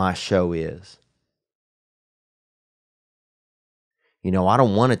what my show is. You know, I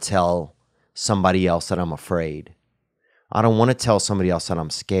don't want to tell somebody else that I'm afraid. I don't want to tell somebody else that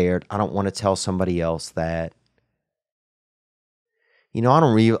I'm scared. I don't want to tell somebody else that, you know, I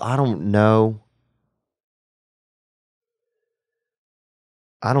don't know.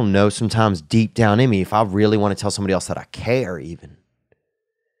 I don't know sometimes deep down in me if I really want to tell somebody else that I care even.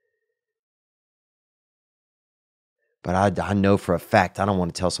 But I know for a fact I don't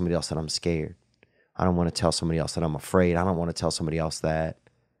want to tell somebody else that I'm scared. I don't want to tell somebody else that I'm afraid. I don't want to tell somebody else that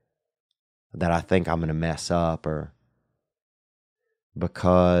I think I'm going to mess up, or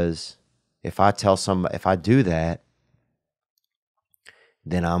because if I do that,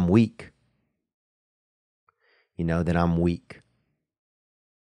 then I'm weak. You know, then I'm weak.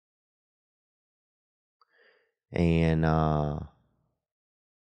 And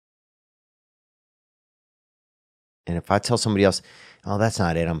if I tell somebody else, oh, that's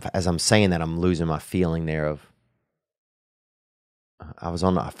not it. As I'm saying that, I'm losing my feeling there of, I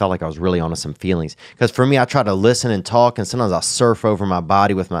felt like I was really onto some feelings. Because for me, I try to listen and talk, and sometimes I'll surf over my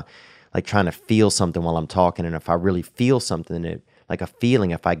body with my, like trying to feel something while I'm talking. And if I really feel something, like a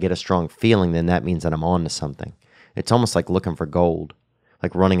feeling, if I get a strong feeling, then that means that I'm on to something. It's almost like looking for gold,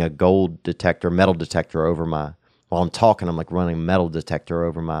 like running a metal detector over while I'm talking, I'm like running a metal detector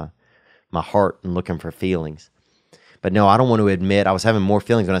over my heart and looking for feelings. But no, I don't want to admit, I was having more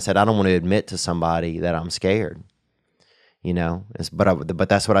feelings when I said I don't want to admit to somebody that I'm scared. You know, but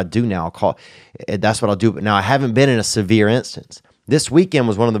that's what I do now. That's what I'll do. But now I haven't been in a severe instance. This weekend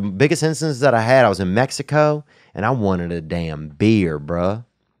was one of the biggest instances that I had. I was in Mexico, and I wanted a damn beer, bruh.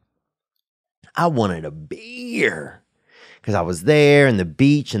 I wanted a beer. Because I was there and the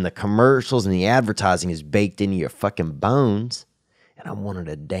beach and the commercials and the advertising is baked into your fucking bones. And I wanted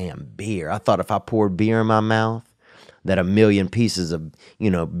a damn beer. I thought if I poured beer in my mouth, that a million pieces of,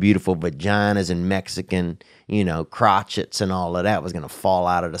 beautiful vaginas and Mexican, crotchets and all of that was going to fall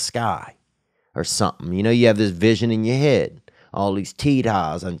out of the sky or something. You have this vision in your head. All these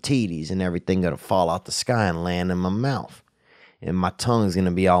teetas and teeties and everything going to fall out the sky and land in my mouth. And my tongue's going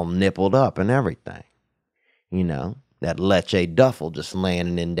to be all nippled up and everything. That leche duffel just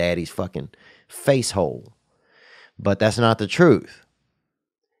landing in daddy's fucking face hole. But that's not the truth.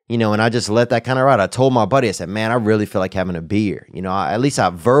 And I just let that kind of ride. I told my buddy, I said, man, I really feel like having a beer. At least I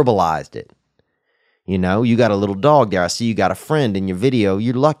verbalized it. You got a little dog there. I see you got a friend in your video.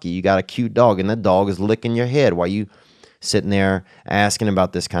 You're lucky. You got a cute dog, and that dog is licking your head while you sitting there asking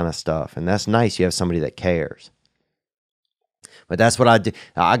about this kind of stuff. And that's nice. You have somebody that cares. But that's what I do.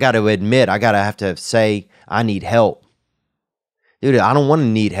 I got to admit, I got to have to say, I need help. Dude, I don't want to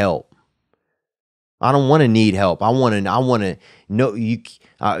need help. I don't want to need help. I want to know you,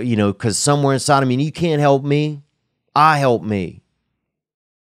 because somewhere inside of me, you can't help me. I help me.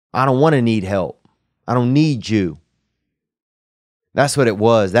 I don't want to need help. I don't need you. That's what it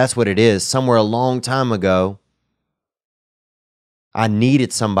was. That's what it is. Somewhere a long time ago, I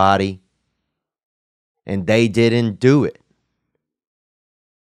needed somebody and they didn't do it.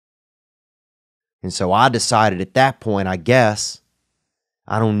 And so I decided at that point, I guess,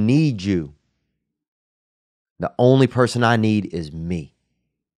 I don't need you. The only person I need is me.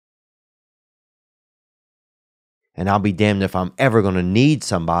 And I'll be damned if I'm ever going to need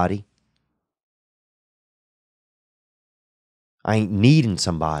somebody. I ain't needing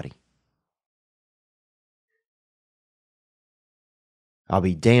somebody. I'll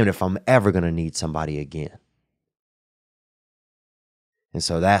be damned if I'm ever going to need somebody again. And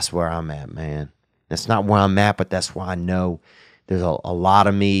so that's where I'm at, man. That's not where I'm at, but that's where I know there's a lot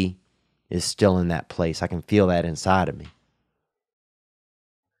of me is still in that place. I can feel that inside of me.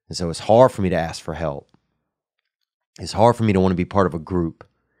 And so it's hard for me to ask for help. It's hard for me to want to be part of a group.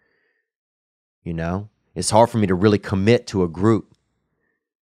 It's hard for me to really commit to a group.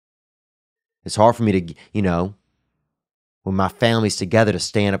 It's hard for me to, when my family's together, to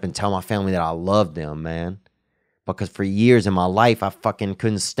stand up and tell my family that I love them, man. Because for years in my life, I fucking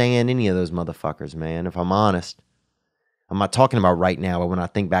couldn't stand any of those motherfuckers, man, if I'm honest. I'm not talking about right now, but when I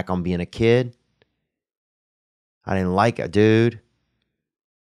think back on being a kid, I didn't like it, dude.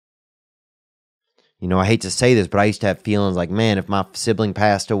 I hate to say this, but I used to have feelings like, man, if my sibling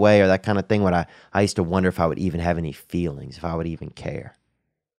passed away or that kind of thing, I used to wonder if I would even have any feelings, if I would even care.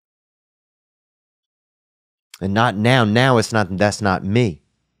 And not now. Now that's not me.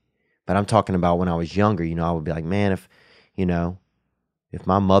 But I'm talking about when I was younger, I would be like, man, if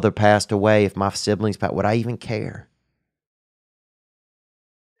my mother passed away, if my siblings passed, would I even care?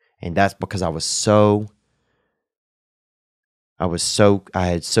 And that's because I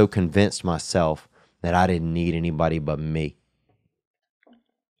had so convinced myself that I didn't need anybody but me.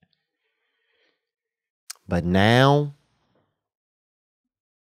 But now,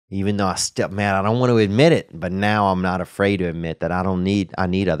 even though I don't want to admit it, but now I'm not afraid to admit that I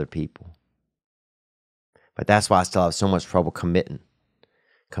need other people. But that's why I still have so much trouble committing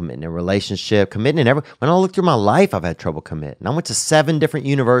in a relationship, committing in when I look through my life, I've had trouble committing. I went to 7 different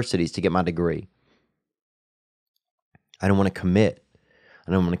universities to get my degree. I don't want to commit.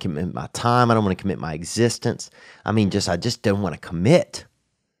 I don't want to commit my time. I don't want to commit my existence. I just don't want to commit.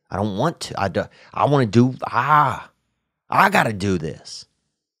 I don't want to. I want to do, I got to do this.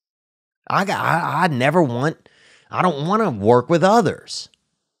 I don't want to work with others.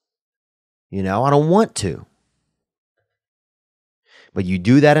 I don't want to. But you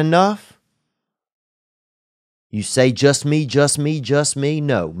do that enough, you say, just me, just me, just me.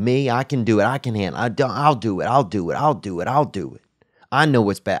 No, me, I can do it. I can handle it. I'll do it. I'll do it. I'll do it. I'll do it. I know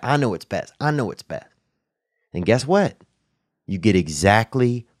what's best. I know what's best. I know what's best. And guess what? You get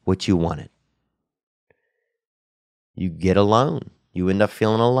exactly what you wanted. You get alone. You end up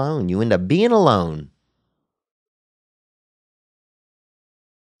feeling alone. You end up being alone.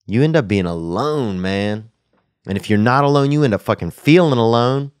 You end up being alone, man. And if you're not alone, you end up fucking feeling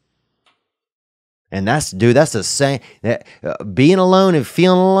alone. And that's the same. Being alone and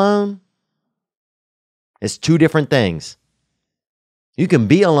feeling alone, it's 2 different things. You can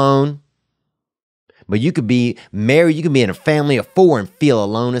be alone, but you could be married. You can be in a family of 4 and feel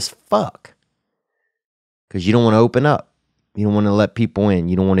alone as fuck. Because you don't want to open up. You don't want to let people in.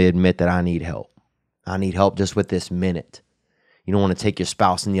 You don't want to admit that I need help. I need help just with this minute. You don't want to take your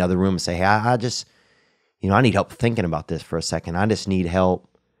spouse in the other room and say, hey, I just, I need help thinking about this for a second. I just need help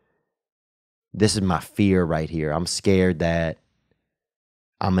This is my fear right here. I'm scared that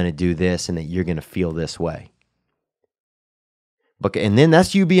I'm going to do this and that you're going to feel this way. And then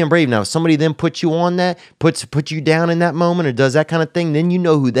that's you being brave. Now, if somebody then puts you on that, puts you down in that moment or does that kind of thing, then you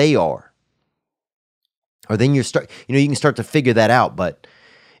know who they are. Or then you can start to figure that out, but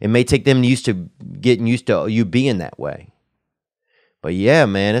it may take them getting used to you being that way. But yeah,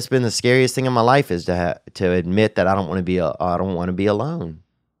 man, it's been the scariest thing in my life is to admit that I don't want to be alone.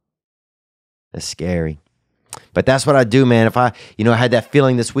 That's scary. But that's what I do, man. If I had that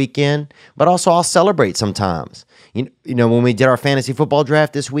feeling this weekend, but also I'll celebrate sometimes. You know, when we did our fantasy football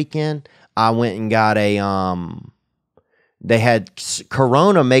draft this weekend, I went and got they had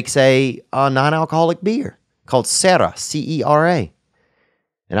Corona makes a non-alcoholic beer called Cera, C-E-R-A.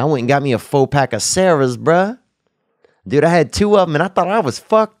 And I went and got me a 4-pack of Ceras, bruh. Dude, I had 2 of them, and I thought I was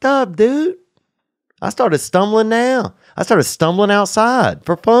fucked up, dude. I started stumbling now. I started stumbling outside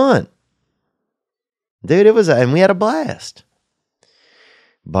for fun. Dude, and we had a blast.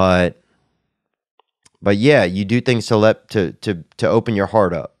 But yeah, you do things to open your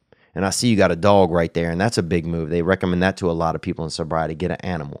heart up. And I see you got a dog right there, and that's a big move. They recommend that to a lot of people in sobriety. Get an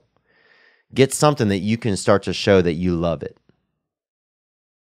animal. Get something that you can start to show that you love it.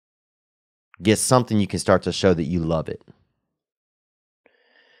 Get something you can start to show that you love it.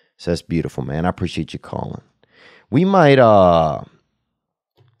 So that's beautiful, man. I appreciate you calling. We might, what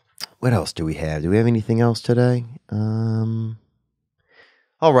else do we have? Do we have anything else today? All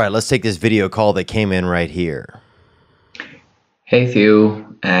right, let's take this video call that came in right here. Hey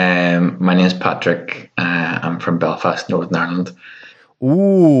Theo, my name is Patrick. I'm from Belfast, Northern Ireland.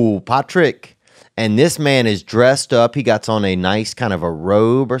 Ooh, Patrick. And this man is dressed up. He got on a nice kind of a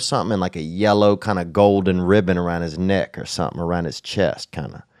robe or something, and like a yellow kind of golden ribbon around his neck or something, around his chest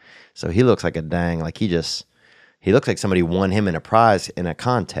kind of. So he looks like he looks like somebody won him in a prize in a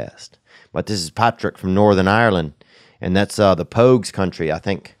contest. But this is Patrick from Northern Ireland, and that's the Pogues country, I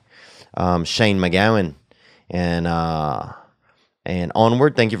think. Shane McGowan. And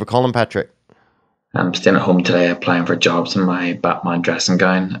onward. Thank you for calling, Patrick. I'm staying at home today applying for jobs in my Batman dressing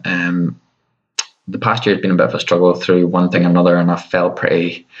gown. The past year has been a bit of a struggle through one thing or another, and I fell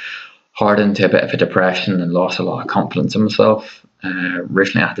pretty hard into a bit of a depression and lost a lot of confidence in myself.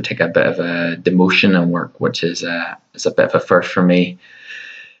 Recently I had to take a bit of a demotion in work, which is a bit of a first for me.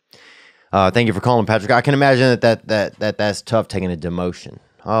 Thank you for calling, Patrick. I can imagine that's tough, taking a demotion.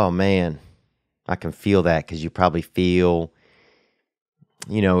 Oh man, I can feel that, because you probably feel,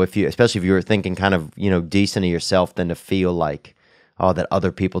 especially if you were thinking kind of, decent of yourself, then to feel like, that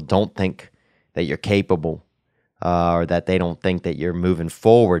other people don't think that you're capable, or that they don't think that you're moving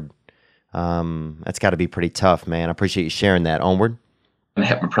forward. That's got to be pretty tough, man. I appreciate you sharing that. Onward. I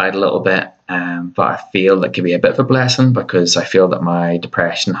hit my pride a little bit, but I feel that could be a bit of a blessing, because I feel that my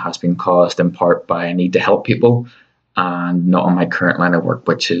depression has been caused in part by a need to help people, and not on my current line of work,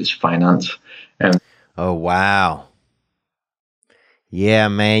 which is finance. Oh, wow. Yeah,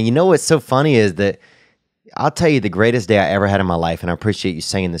 man. You know what's so funny is that I'll tell you the greatest day I ever had in my life, and I appreciate you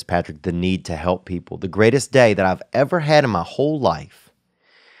saying this, Patrick, the need to help people. The greatest day that I've ever had in my whole life,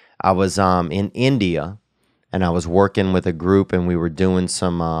 I was in India, and I was working with a group, and we were doing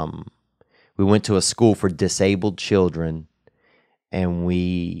some, we went to a school for disabled children, and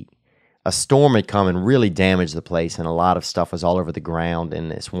a storm had come and really damaged the place, and a lot of stuff was all over the ground in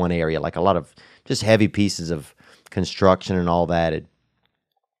this one area, like a lot of just heavy pieces of construction and all that.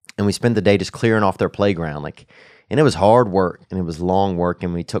 And we spent the day just clearing off their playground, and it was hard work, and it was long work,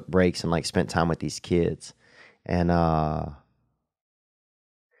 and we took breaks and spent time with these kids. And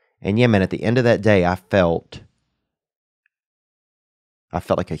yeah, man, at the end of that day, I felt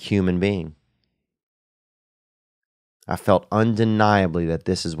like a human being. I felt undeniably that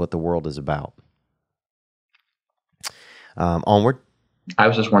this is what the world is about. Onward. I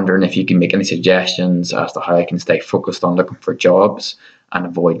was just wondering if you can make any suggestions as to how I can stay focused on looking for jobs and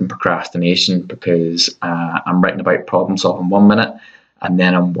avoiding procrastination, because I'm writing about problem solving 1 minute, and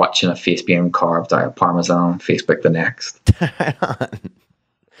then I'm watching a face being carved out of Parmesan on Facebook the next.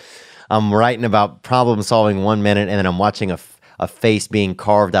 I'm writing about problem solving 1 minute, and then I'm watching a face being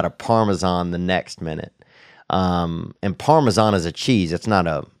carved out of Parmesan the next minute. And Parmesan is a cheese. It's not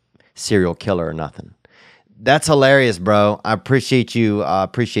a serial killer or nothing. That's hilarious, bro. I appreciate you. I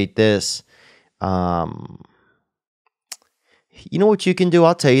appreciate this. You know what you can do?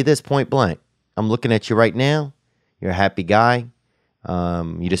 I'll tell you this point blank. I'm looking at you right now. You're a happy guy.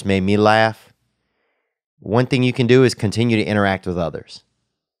 You just made me laugh. One thing you can do is continue to interact with others.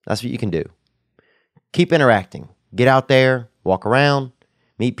 That's what you can do. Keep interacting. Get out there, walk around,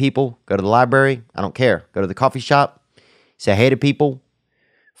 meet people, go to the library. I don't care. Go to the coffee shop, say hey to people,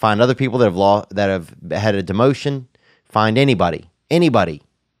 Find other people that have had a demotion. Find anybody.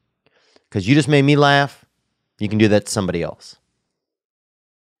 Because you just made me laugh. You can do that to somebody else.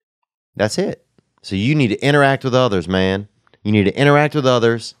 That's it. So you need to interact with others, man. You need to interact with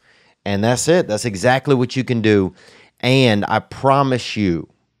others. And that's it. That's exactly what you can do. And I promise you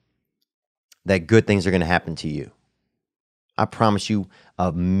that good things are going to happen to you. I promise you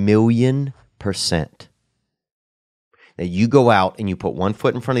 1,000,000%. That you go out and you put one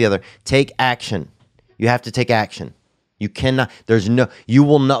foot in front of the other. Take action. You have to take action. You cannot,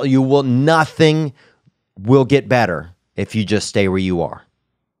 nothing will get better if you just stay where you are.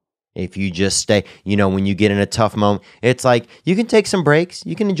 If you just stay, when you get in a tough moment, it's like you can take some breaks.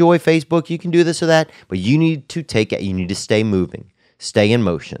 You can enjoy Facebook. You can do this or that, but you need to you need to stay moving. Stay in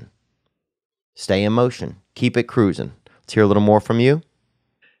motion. Stay in motion. Keep it cruising. Let's hear a little more from you.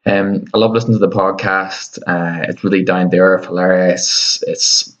 I love listening to the podcast. It's really down to earth, hilarious.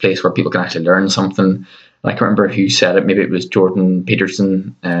 It's a place where people can actually learn something. I can't remember who said it. Maybe it was Jordan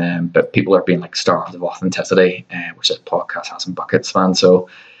Peterson. But people are being like starved of authenticity, which this podcast has some buckets, man. So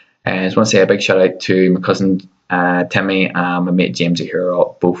I just want to say a big shout out to my cousin Timmy and my mate James here, are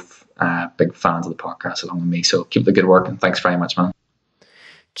all both big fans of the podcast along with me. So keep the good work and thanks very much, man.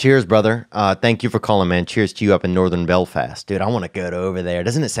 Cheers, brother. Thank you for calling, man. Cheers to you up in northern Belfast. Dude, I want to go over there.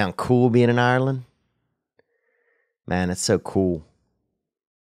 Doesn't it sound cool being in Ireland? Man, it's so cool.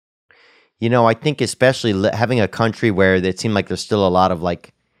 I think especially having a country where it seemed like there's still a lot of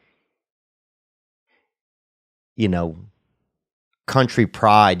country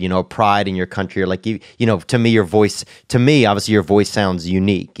pride, pride in your country. Or to me, obviously your voice sounds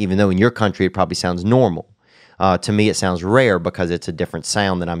unique, even though in your country it probably sounds normal. To me, it sounds rare because it's a different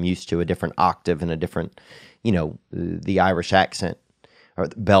sound than I'm used to, a different octave and a different, the Irish accent or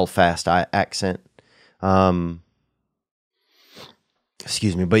the Belfast accent.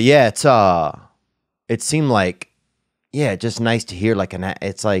 Excuse me. But yeah, it seemed like, just nice to hear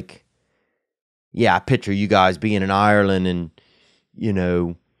it's like, I picture you guys being in Ireland and,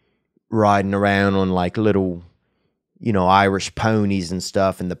 riding around on little, Irish ponies and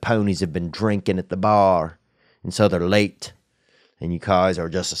stuff. And the ponies have been drinking at the bar. And so they're late, and you guys are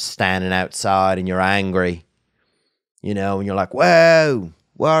just standing outside, and you're angry, and you're like, "Whoa,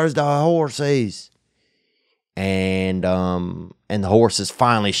 where's the horses?" And the horses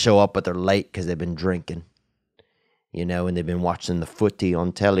finally show up, but they're late because they've been drinking, and they've been watching the footy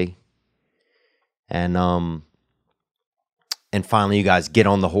on telly, and finally you guys get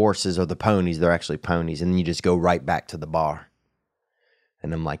on the horses or the ponies. They're actually ponies, and then you just go right back to the bar,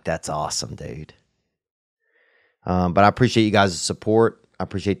 and I'm like, "That's awesome, dude." But I appreciate you guys' support. I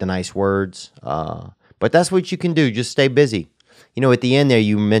appreciate the nice words. But that's what you can do. Just stay busy. At the end there,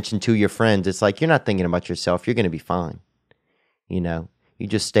 you mentioned to your friends, it's like you're not thinking about yourself. You're going to be fine. You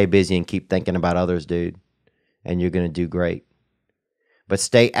just stay busy and keep thinking about others, dude. And you're going to do great. But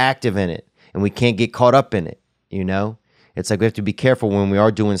stay active in it. And we can't get caught up in it, It's like we have to be careful when we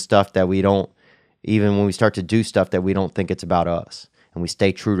are doing stuff that we don't, even when we start to do stuff that we don't think it's about us. And we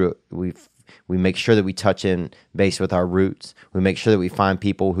stay true to, we make sure that we touch in base with our roots. We make sure that we find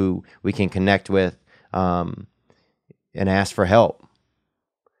people who we can connect with and ask for help.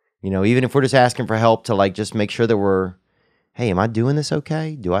 Even if we're just asking for help to just make sure that we're, hey, am I doing this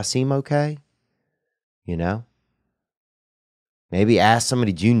okay? Do I seem okay? Maybe ask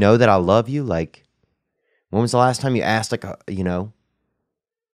somebody, do you know that I love you? When was the last time you asked I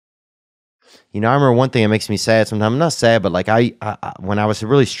remember one thing that makes me sad sometimes. I'm not sad, but I when I was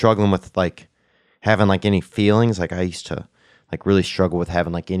really struggling with having any feelings, I used to really struggle with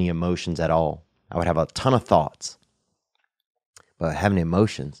having any emotions at all. I would have a ton of thoughts, but having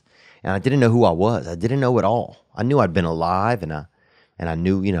emotions, and I didn't know who I was. I didn't know at all. I knew I'd been alive, and I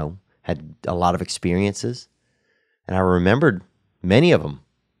knew had a lot of experiences, and I remembered many of them,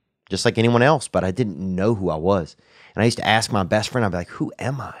 just like anyone else. But I didn't know who I was, and I used to ask my best friend. I'd be like, "Who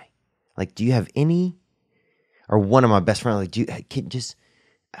am I? Do you have any?" Or one of my best friends, who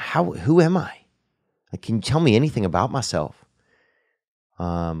am I? Can you tell me anything about myself?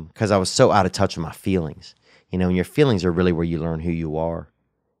 Because I was so out of touch with my feelings. And your feelings are really where you learn who you are.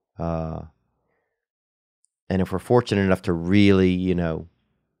 And if we're fortunate enough to really,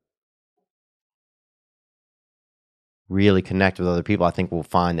 really connect with other people, I think we'll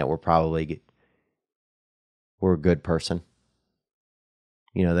find that we're a good person.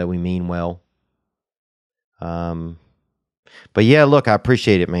 That we mean well. But yeah, look, I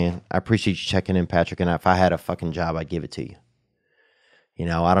appreciate it, man. I appreciate you checking in, Patrick. And if I had a fucking job, I'd give it to you.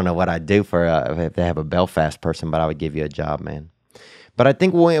 I don't know what I'd do for if they have a Belfast person, but I would give you a job, man. But I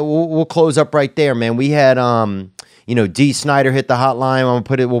think we'll close up right there, man. We had You know, D. Snyder hit the hotline.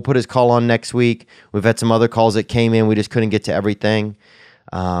 We'll put his call on next week. We've had some other calls that came in. We just couldn't get to everything.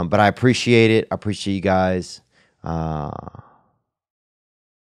 But I appreciate it. I appreciate you guys.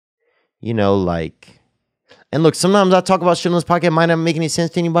 You know, like, and look, sometimes I talk about shit on this podcast. It might not make any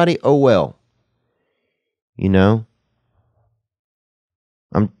sense to anybody. Oh, well. You know,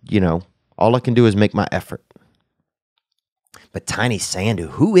 all I can do is make my effort. But Tiny Sandhoo,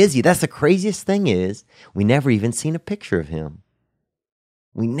 who is he? That's the craziest thing is we never even seen a picture of him.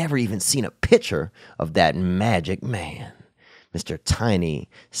 We never even seen a picture of that magic man, Mr. Tiny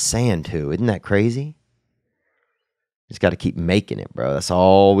Sandhoo. Isn't that crazy? Just got to keep making it, bro. That's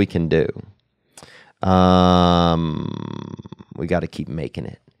all we can do. We got to keep making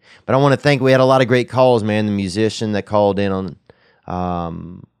it. But I want to thank, we had a lot of great calls, man. The musician that called in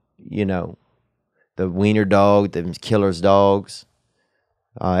on, you know, the wiener dog, the killer's dogs,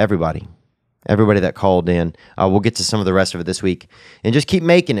 everybody that called in. We'll get to some of the rest of it this week. And just keep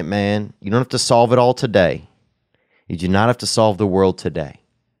making it, man. You don't have to solve it all today. You do not have to solve the world today.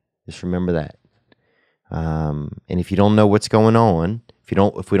 Just remember that. And if you don't know what's going on,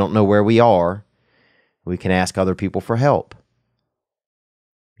 if we don't know where we are, we can ask other people for help.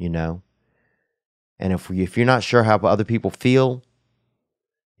 You know? And if you're not sure how other people feel,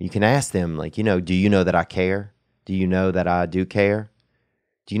 you can ask them, like, you know, do you know that I care? Do you know that I do care?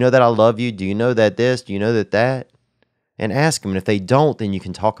 Do you know that I love you? Do you know that this? Do you know that? And ask them. And if they don't, then you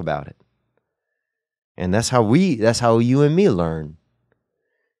can talk about it. And that's how you and me learn.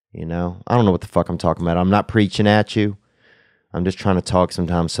 You know, I don't know what the fuck I'm talking about. I'm not preaching at you. I'm just trying to talk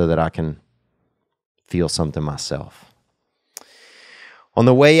sometimes so that I can feel something myself. On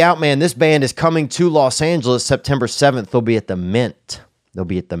the way out, man, this band is coming to Los Angeles September 7th. They'll be at the Mint. They'll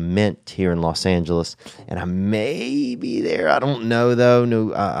be at the Mint here in Los Angeles. And I may be there. I don't know, though.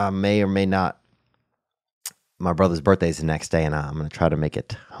 No, I may or may not. My brother's birthday is the next day, and I'm going to try to make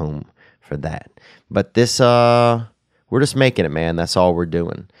it home for that. But this, we're just making it, man. That's all we're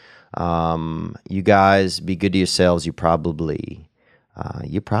doing. You guys, be good to yourselves. You probably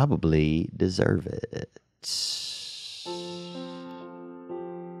deserve it.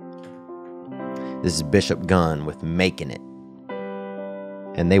 This is Bishop Gunn with Making It.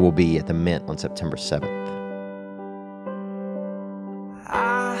 And they will be at the Mint on September 7th.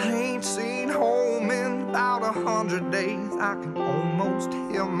 I ain't seen home in about 100 days. I can almost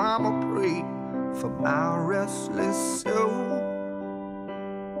hear Mama pray for my restless soul.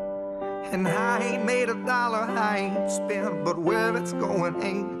 And I ain't made $1 I ain't spent, but where it's going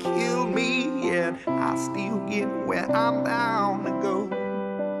ain't killed me yet. I still get where I'm bound to go.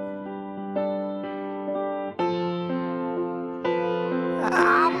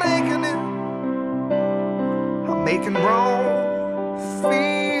 I'm making it. I'm making wrong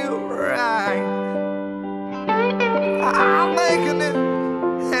feel right. I'm making it.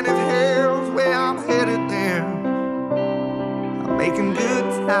 And if hell's where I'm headed there, I'm making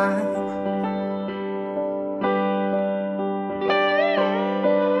good time.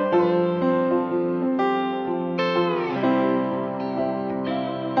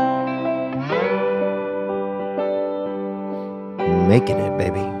 Making it,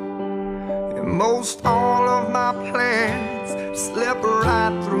 baby. And most all of my plans slip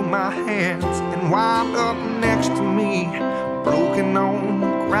right through my hands and wind up next to me, broken on the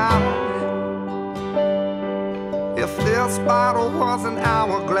ground. If this bottle was an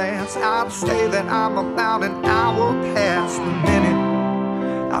hourglass, I'd say that I'm about an hour past the minute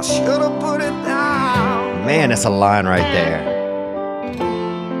I should have put it down. Man, that's a line right there.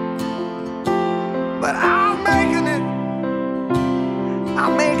 But I'm making it.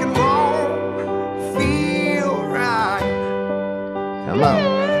 I'm making wrong feel right. Come on.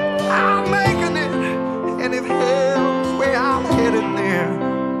 I'm making it. And if hell's where I'm headed there,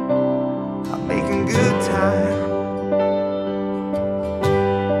 I'm making good time.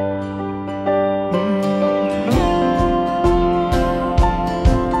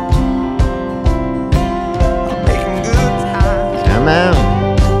 I'm making good time.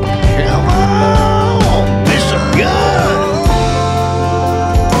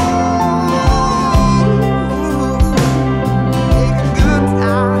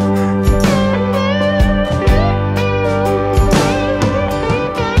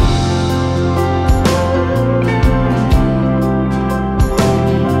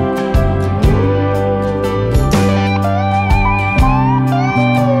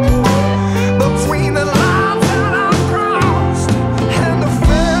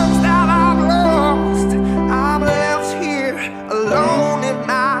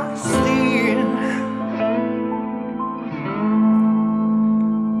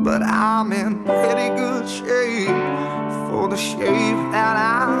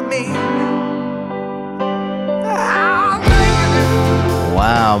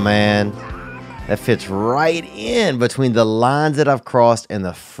 man. That fits right in between the lines that I've crossed and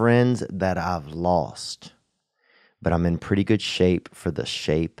the friends that I've lost. But I'm in pretty good shape for the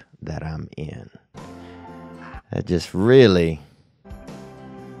shape that I'm in. That just really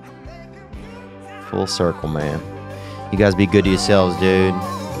full circle, man. You guys be good to yourselves, dude.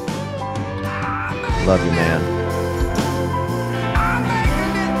 Love you, man.